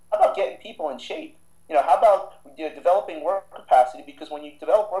magic. How about getting people in shape? How about developing work capacity? Because when you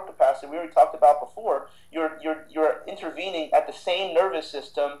develop work capacity, we already talked about before, you're intervening at the same nervous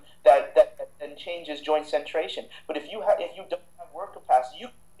system that then changes joint centration. But if you don't have work capacity, you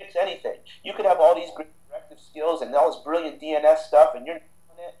can fix anything. You could have all these great corrective skills and all this brilliant DNS stuff, and you're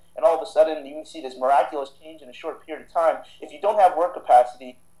doing it, and all of a sudden you can see this miraculous change in a short period of time. If you don't have work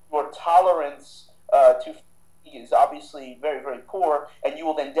capacity, your tolerance to is obviously very, very poor, and you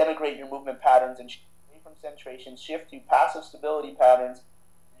will then denigrate your movement patterns and shift away from centration, shift to passive stability patterns.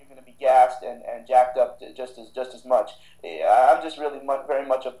 You're going to be gassed and jacked up just as much. I'm just really very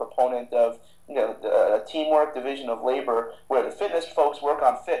much a proponent of the teamwork, division of labor, where the fitness folks work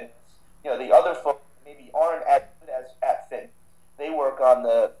on fitness. The other folks maybe aren't as good as at fitness. They work on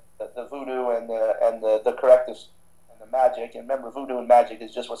the voodoo and the correctives and the magic. And remember, voodoo and magic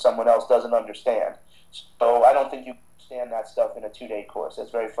is just what someone else doesn't understand. So I don't think you understand that stuff in a 2-day course.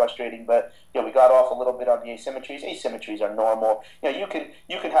 That's very frustrating. But we got off a little bit on the asymmetries. Asymmetries are normal. You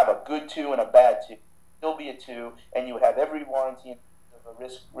can have a good 2 and a bad 2. Still be a 2, and you would have every warranty of a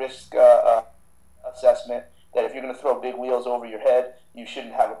risk assessment that if you're going to throw big wheels over your head, you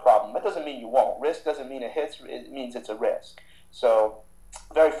shouldn't have a problem. That doesn't mean you won't. Risk doesn't mean it hits. It means it's a risk. So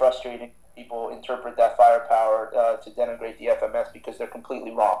very frustrating. People interpret that firepower to denigrate the FMS because they're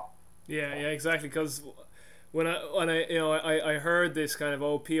completely wrong. Yeah, exactly. Because when I heard this kind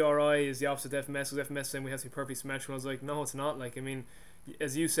of PRI is the opposite of FMS, because FMS saying we have to be perfectly symmetrical. I was like, no, it's not. Like, I mean,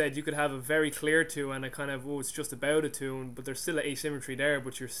 as you said, you could have a very clear 2 and a kind of it's just about a 2, but there's still an asymmetry there,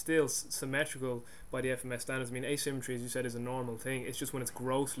 but you're still symmetrical by the FMS standards. I mean, asymmetry, as you said, is a normal thing. It's just when it's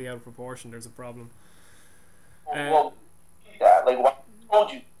grossly out of proportion, there's a problem. Well, like, why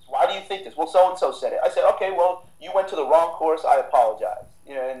told you? Why do you think this? Well, so and so said it. I said, okay, well, you went to the wrong course. I apologize.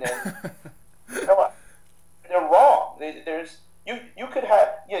 And then they're wrong. You could have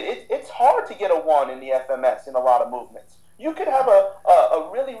it's hard to get a 1 in the FMS in a lot of movements. You could have a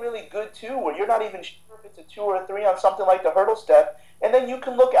really, really good 2 where you're not even sure if it's a 2 or a 3 on something like the hurdle step, and then you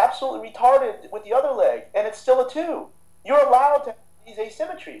can look absolutely retarded with the other leg, and it's still a 2. You're allowed to have these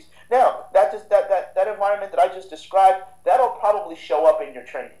asymmetries. Now, that environment that I just described, that'll probably show up in your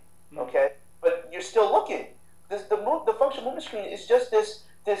training, okay? But you're still looking. The functional movement screen is just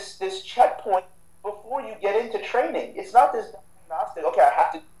this checkpoint before you get into training. It's not this diagnostic. Okay, I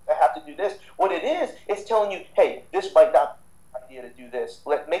have to do this. What it is, it's telling you, hey, this might not be an idea to do this.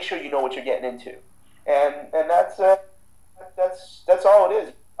 Make sure you know what you're getting into, and that's all it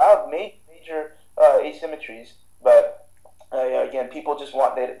is. I have major asymmetries, but again, people just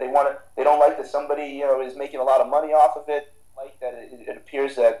they don't like that somebody is making a lot of money off of it. Like that it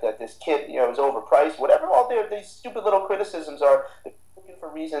appears that this kit is overpriced, whatever all these stupid little criticisms are, they're looking for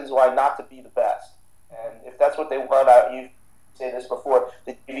reasons why not to be the best. And if that's what they want, you say this before,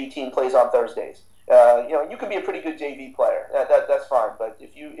 the JV team plays on Thursdays. You can be a pretty good JV player. That's fine. But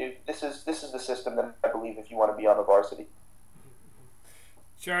if this is the system that I believe if you want to be on the varsity.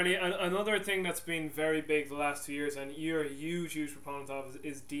 Charlie, another thing that's been very big the last 2 years, and you're a huge proponent of,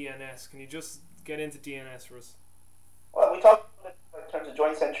 is DNS. Can you just get into DNS for us? Well, we talked about in terms of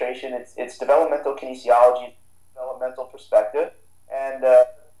joint centration, it's developmental kinesiology, developmental perspective, and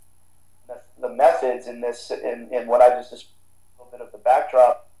the methods in this, in what I just described, a little bit of the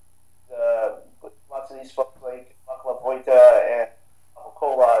backdrop. Lots of these folks like Makla Voita and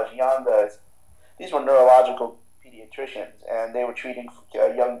Kolaj, Yanda, these were neurological pediatricians, and they were treating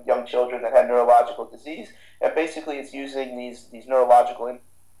young children that had neurological disease. And basically, it's using these neurological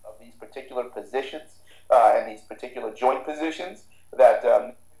of these particular positions and these particular joint positions that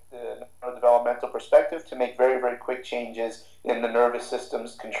the neurodevelopmental perspective to make very, very quick changes in the nervous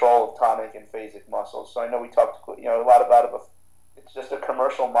system's control of tonic and phasic muscles. So I know we talked a lot about it before. It's just a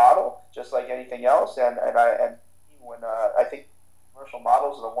commercial model, just like anything else. And when I think commercial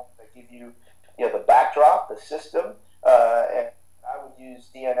models are the ones that give you the backdrop, the system, and I would use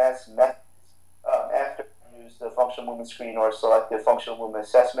DNS methods after I use the functional movement screen or selective functional movement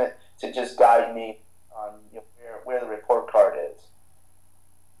assessment to just guide me on where the report card is.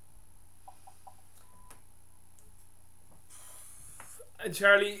 And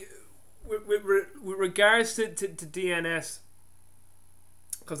Charlie, with regards to DNS,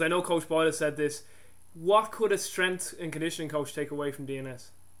 because I know Coach Boyle said this, what could a strength and conditioning coach take away from DNS?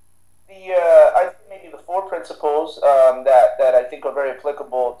 I think maybe the 4 principles that I think are very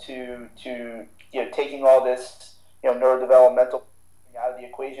applicable to taking all this neurodevelopmental out of the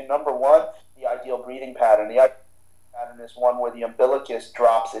equation. Number 1, the ideal breathing pattern. The ideal pattern is one where the umbilicus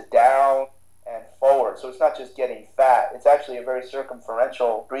drops it down and forward. So it's not just getting fat. It's actually a very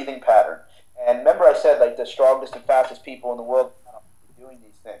circumferential breathing pattern. And remember I said like the strongest and fastest people in the world are doing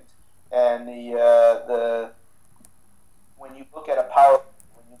these things. And when you look at a power,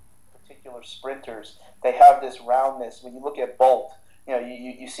 particular sprinters, they have this roundness. When you look at Bolt,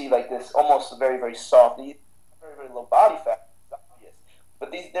 you see like this almost very, very soft, very, very low body fat. It's obvious.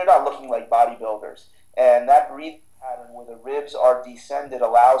 But they're not looking like bodybuilders. And that breathing pattern where the ribs are descended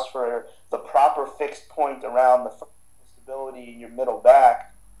allows for the proper fixed point around the stability in your middle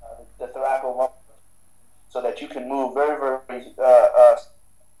back, the thoracolumbar, so that you can move very, very in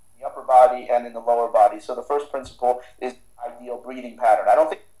the upper body and in the lower body. So the first principle is ideal breathing pattern. I don't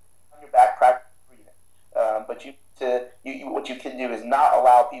think on your back practice breathing, but what you can do is not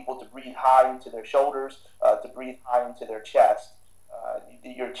allow people to breathe high into their shoulders, to breathe high into their chest.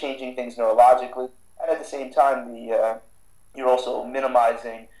 You're changing things neurologically, and at the same time, you're also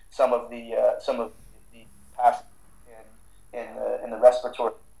minimizing some of the passage in the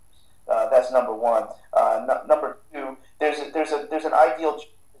respiratory. That's number 1. Number 2, there's an ideal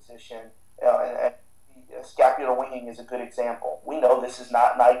position, and scapular winging is a good example. We know this is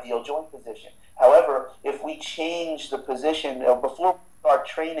not an ideal joint position. However, if we change the position before we start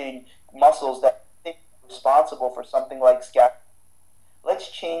training muscles that are responsible for something like scapula, let's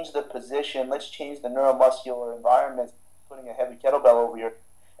change the position. Let's change the neuromuscular environment. Putting a heavy kettlebell over here,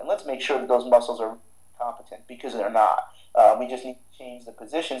 and let's make sure that those muscles are competent, because they're not. We just need to change the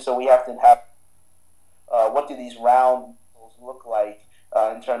position. So we have to have what do these round muscles look like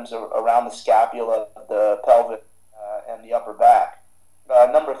in terms of around the scapula, the pelvic, and the upper back.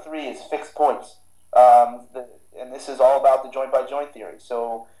 Number 3 is fixed points, and this is all about the joint by joint theory.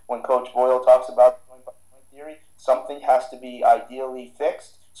 So when Coach Boyle talks about joint by joint theory, something has to be ideally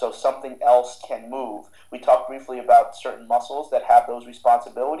fixed so something else can move. We talked briefly about certain muscles that have those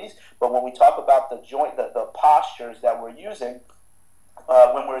responsibilities, but when we talk about the joint, the postures that we're using,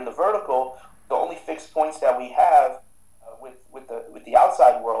 when we're in the vertical, the only fixed points that we have with the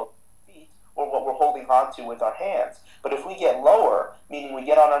outside world, feet, or what we're holding on to with our hands. But if we get lower, meaning we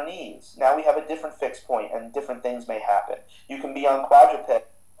get on our knees, now we have a different fixed point, and different things may happen. You can be on quadruped,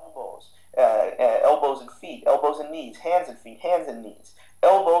 elbows and feet, elbows and knees, hands and feet, hands and knees,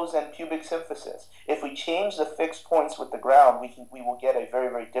 elbows and pubic symphysis. If we change the fixed points with the ground, we will get a very,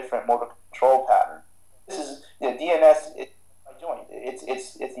 very different motor control pattern. This is DNS by joint.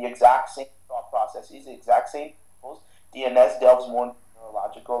 It's the exact same thought process. It's the exact same principles. DNS delves more into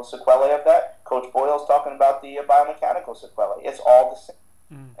neurological sequelae of that. Coach Boyle's talking about the biomechanical sequelae. It's all the same.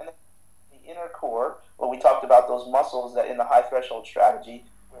 And then the inner core, well, we talked about those muscles that in the high threshold strategy,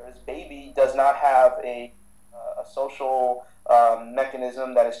 whereas baby does not have a social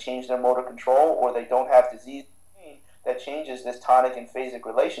mechanism that has changed their motor control, or they don't have disease that changes this tonic and phasic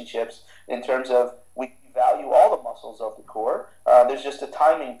relationships in terms of we value all the muscles of the core. There's just a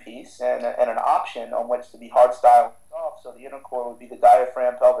timing piece and an option on which to be hard style and soft. So the inner core would be the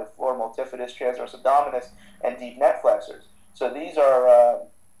diaphragm, pelvic floor, multifidus, transverse abdominis, and deep neck flexors. So these are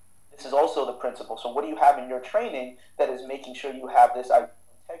this is also the principle. So what do you have in your training that is making sure you have this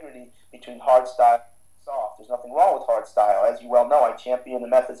integrity between hard style and soft? There's nothing wrong with hard style. As you well know, I champion the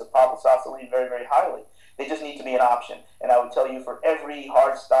methods of Pavel Tsatsouline very, very highly. They just need to be an option. And I would tell you, for every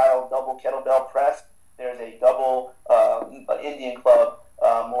hard style double kettlebell press, there's a double Indian club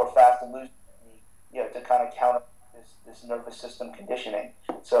more fast and loose technique, to kind of counter this nervous system conditioning.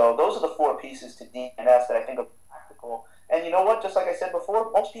 So those are the 4 pieces to DNS that I think are practical. And you know what? Just like I said before,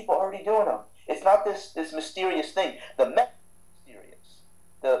 most people are already doing them. It's not this mysterious thing. The method is mysterious.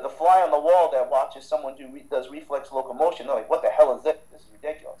 The fly on the wall that watches someone does reflex locomotion, they're like, what the hell is this? This is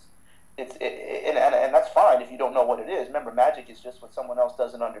ridiculous. And that's fine if you don't know what it is. Remember, magic is just what someone else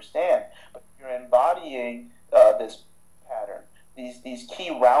doesn't understand. But you're embodying this pattern, these key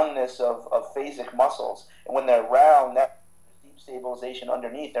roundness of phasic muscles. And when they're round, that deep stabilization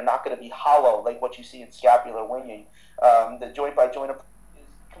underneath, they're not going to be hollow like what you see in scapular winging. The joint by joint approach is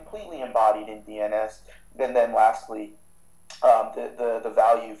completely embodied in DNS. And then lastly, the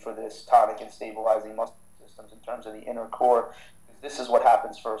value for this tonic and stabilizing muscle systems in terms of the inner core. This is what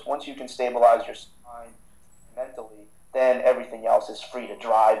happens first. Once you can stabilize your spine mentally, then everything else is free to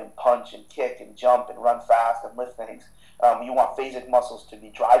drive and punch and kick and jump and run fast and lift things. You want phasic muscles to be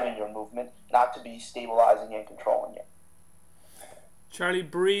driving your movement, not to be stabilizing and controlling it. Charlie,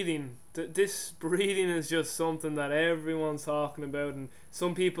 breathing. This breathing is just something that everyone's talking about, and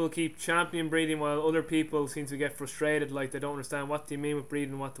some people keep championing breathing while other people seem to get frustrated, like they don't understand what do you mean with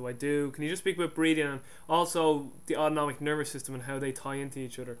breathing, what do I do? Can you just speak about breathing and also the autonomic nervous system and how they tie into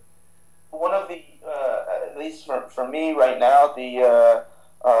each other? One of the, at least for me right now, the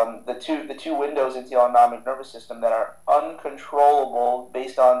two windows into the autonomic nervous system that are uncontrollable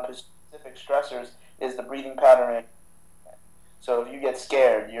based on specific stressors is the breathing pattern. So if you get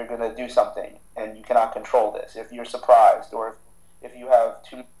scared, you're going to do something, and you cannot control this. If you're surprised, or if you have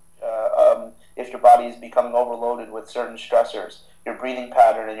if your body is becoming overloaded with certain stressors, your breathing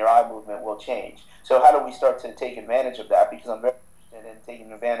pattern and your eye movement will change. So how do we start to take advantage of that? Because I'm very interested in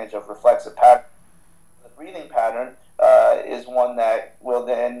taking advantage of reflexive patterns. The breathing pattern is one that will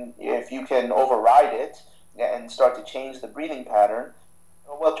then, if you can override it and start to change the breathing pattern.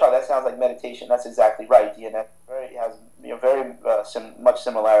 Well, Charlie, that sounds like meditation. That's exactly right. DNS has very much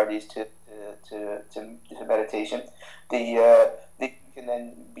similarities to meditation. You can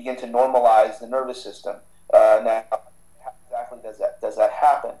then begin to normalize the nervous system. Now, how exactly does that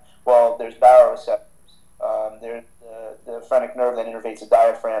happen? Well, there's baroreceptors. There's the phrenic nerve that innervates the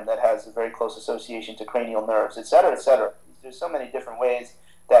diaphragm that has a very close association to cranial nerves, et cetera, et cetera. There's so many different ways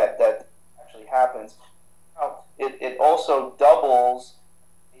that actually happens. Now, it also doubles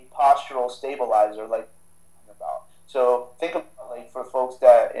a postural stabilizer, like I'm talking about. So think about, like, for folks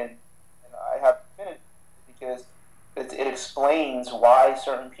that, and I have finished because it explains why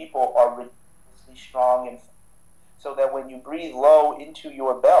certain people are ridiculously strong, and so that when you breathe low into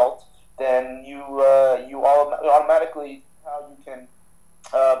your belt, then you automatically how you can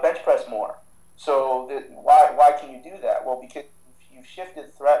bench press more. So why can you do that? Well, because you've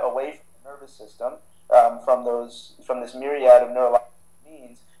shifted threat away from the nervous system, from this myriad of neurological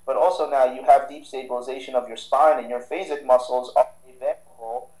means, but also now you have deep stabilization of your spine, and your phasic muscles are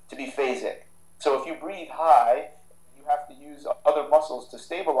available to be phasic. So if you breathe high, you have to use other muscles to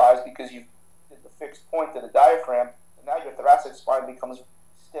stabilize because you've hit the fixed point of the diaphragm, and now your thoracic spine becomes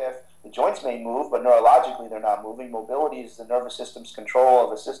stiff. The joints may move, but neurologically they're not moving. Mobility is the nervous system's control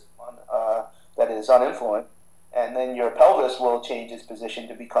of a system that is uninfluenced. And then your pelvis will change its position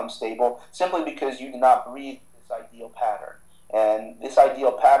to become stable simply because you do not breathe this ideal pattern. And this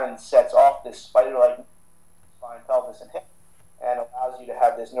ideal pattern sets off this spider-like spine, pelvis, and hip, and allows you to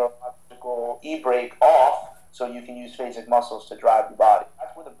have this neurological e-brake off so you can use phasic muscles to drive your body.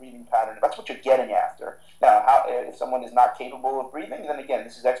 That's where the breathing pattern, that's what you're getting after. Now, if someone is not capable of breathing, then again,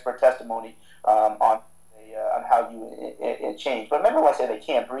 this is expert testimony on how you change. But remember when I say they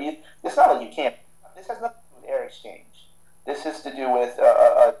can't breathe, it's not like you can't. This has nothing to do with air exchange. This has to do with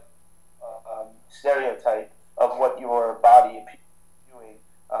a stereotype of what your body appears to be doing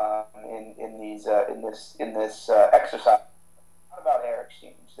in this exercise. Not about air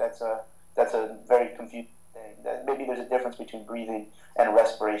exchange. That's a very confusing thing. Maybe there's a difference between breathing and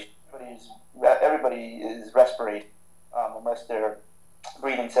respiration. Everybody is respirating unless they're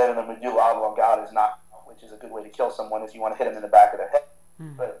breathing said in the medulla oblongata is not, which is a good way to kill someone if you want to hit them in the back of their head.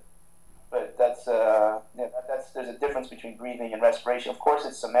 But that's there's a difference between breathing and respiration. Of course,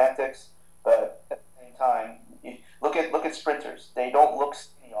 it's semantics, but at the same time, look at sprinters. They don't look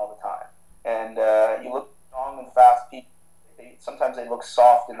skinny all the time, and you look strong and fast people. Sometimes they look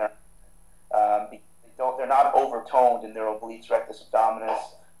soft in their they're not overtoned in their obliques, rectus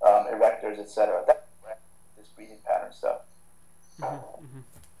abdominis, erectors, etc. That's this breathing pattern stuff.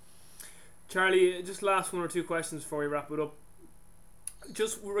 Charlie, just last one or two questions before we wrap it up.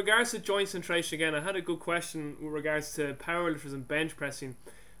 Just with regards to joint centration again, I had a good question with regards to powerlifters and bench pressing.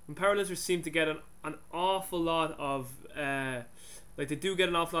 And powerlifters seem to get an awful lot of like they do get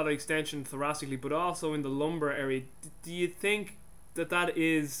an awful lot of extension thoracically, but also in the lumbar area. Do you think that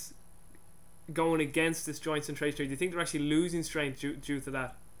is going against this joint centration? Do you think they're actually losing strength due to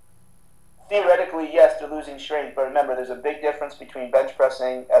that? Theoretically, yes, they're losing strength, but remember, there's a big difference between bench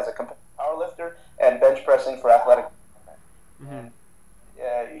pressing as a powerlifter and bench pressing for athletic. Mm-hmm.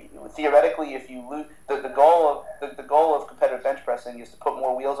 Theoretically, if you lose, the goal of competitive bench pressing is to put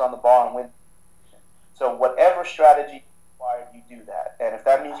more wheels on the bar and win. So whatever strategy required, you do that, and if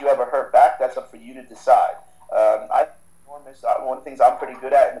that means you have a hurt back, that's up for you to decide. One of the things I'm pretty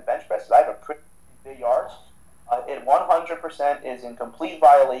good at in the bench press is I have a pretty big arch. It 100% is in complete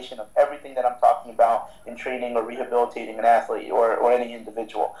violation of everything that I'm talking about in training or rehabilitating an athlete or any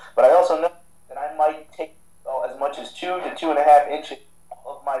individual. But I also know that I might take as much as 2 to 2.5 inches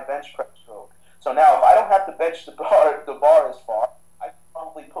of my bench press stroke. So now if I don't have to bench the bar as far, I can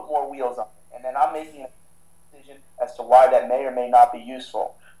probably put more wheels on it. And then I'm making a decision as to why that may or may not be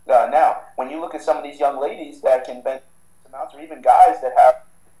useful. Now, when you look at some of these young ladies that can bench amounts, or even guys that have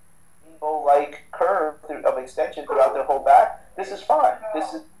rainbow-like curve of extension throughout their whole back, this is fine.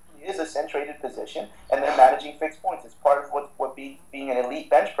 This is a centrated position, and they're managing fixed points. It's part of what being an elite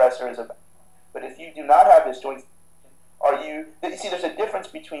bench presser is about. But if you do not have this joint, you see, there's a difference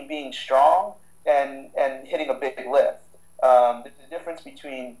between being strong and hitting a big lift. There's a difference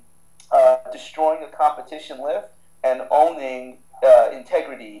between destroying a competition lift and owning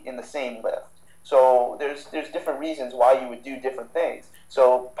integrity in the same lift. So there's different reasons why you would do different things.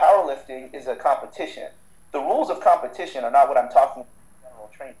 So powerlifting is a competition. The rules of competition are not what I'm talking about in general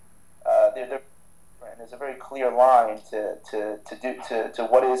training. They're different. There's a very clear line to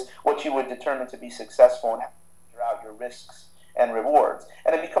what you would determine to be successful and figure out your risks and rewards.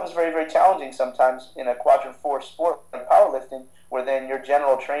 And it becomes very, very challenging sometimes in a quadrant 4 sport like powerlifting, where then your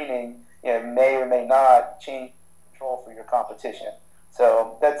general training may or may not change control for your competition.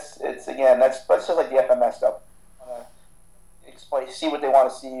 So that's just like the FMS stuff. Explain, see what they want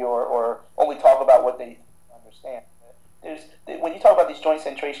to see, or only talk about what they understand. When you talk about these joint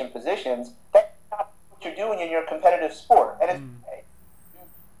centration positions, that's not what you're doing in your competitive sport, and it's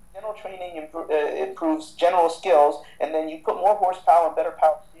general training improves general skills, and then you put more horsepower and better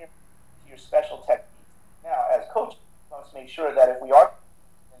power to your special techniques. Now, as coaches, we must make sure that if we are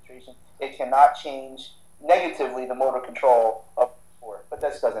concentration, it cannot change negatively the motor control of the sport. But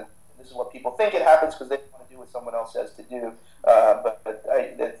this doesn't. This is what people think it happens because they want to do what someone else says to do.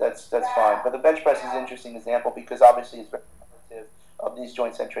 That's fine. But the bench press is an interesting example because obviously it's very relative of these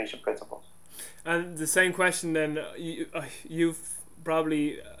joint centration principles. And the same question then, you've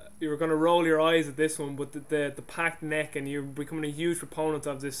probably you were going to roll your eyes at this one, but the packed neck, and you're becoming a huge proponent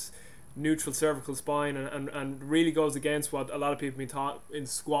of this neutral cervical spine, and really goes against what a lot of people have been taught in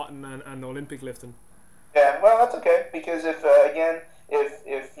squatting and Olympic lifting. Yeah, well, that's okay, because if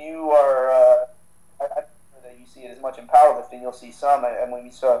you are, I don't know that you see it as much in powerlifting, you'll see some, and when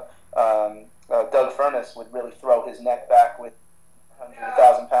we saw Doug Furness would really throw his neck back with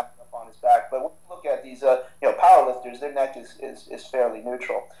 100,000 pounds up on his back. But when you look at these powerlifters, their neck is fairly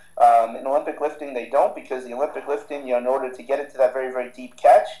neutral. In Olympic lifting, they don't, because the Olympic lifting, in order to get into that very, very deep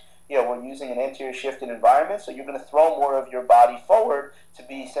catch, we're using an anterior shifted environment, so you're going to throw more of your body forward to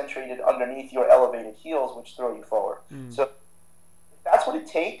be centrated underneath your elevated heels, which throw you forward. So if that's what it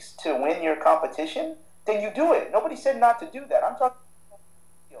takes to win your competition, then you do it. Nobody said not to do that. I'm talking about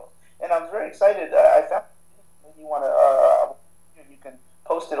heels. And I'm very excited. I found you want to, you can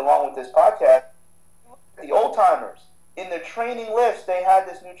post it along with this podcast. The old timers, in their training lifts, they had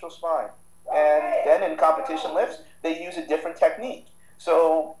this neutral spine. And then in competition lifts, they use a different technique.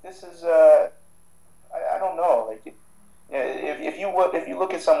 So this is, I don't know. Like, if you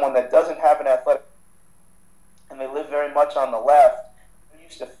look at someone that doesn't have an athletic, and they live very much on the left, they're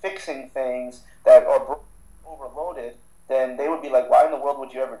used to fixing things that are overloaded, then they would be like, why in the world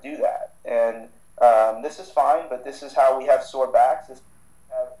would you ever do that? And this is fine, but this is how we have sore backs. This is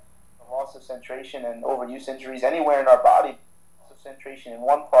how we have a loss of centration and overuse injuries anywhere in our body. Loss of centration in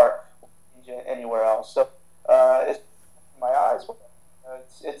one part will change it anywhere else. So it's my eyes.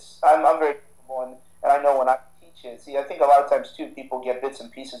 I'm very comfortable, and I know when I teach it. See, I think a lot of times too, people get bits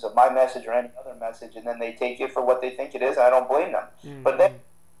and pieces of my message or any other message, and then they take it for what they think it is, and I don't blame them. Mm-hmm. But then,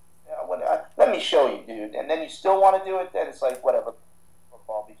 let me show you, dude, and then you still want to do it. Then it's like whatever,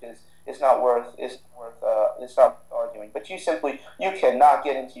 football, because it's not worth arguing. But you cannot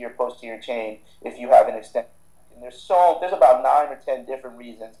get into your posterior chain if you have an extension. And there's about 9 or 10 different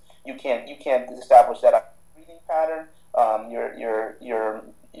reasons you can't establish that breathing pattern. You're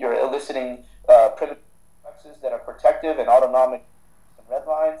eliciting primitive reflexes that are protective and autonomic red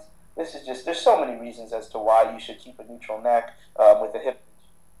lines. This is just, there's so many reasons as to why you should keep a neutral neck with a hip.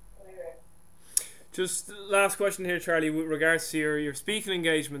 Just last question here, Charlie, with regards to your speaking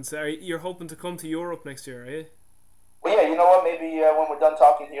engagements. You're hoping to come to Europe next year, are you? Well, yeah, you know what? Maybe when we're done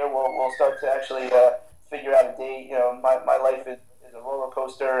talking here, we'll start to actually figure out a date. You know, my life is a roller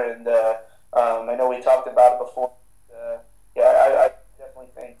coaster, and I know we talked about it before. Yeah, I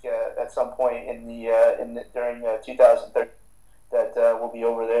definitely think at some point during 2030 that we'll be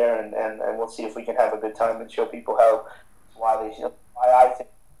over there, and we'll see if we can have a good time and show people why I think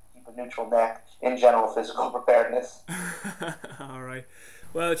keep a neutral neck in general physical preparedness. All right.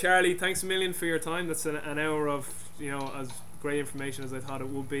 Well, Charlie, thanks a million for your time. That's an hour of as great information as I thought it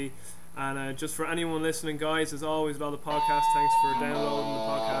would be. And just for anyone listening, guys, as always with all the podcasts, thanks for downloading the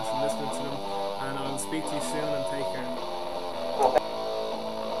podcast and listening to them. And I'll speak to you soon, and take care.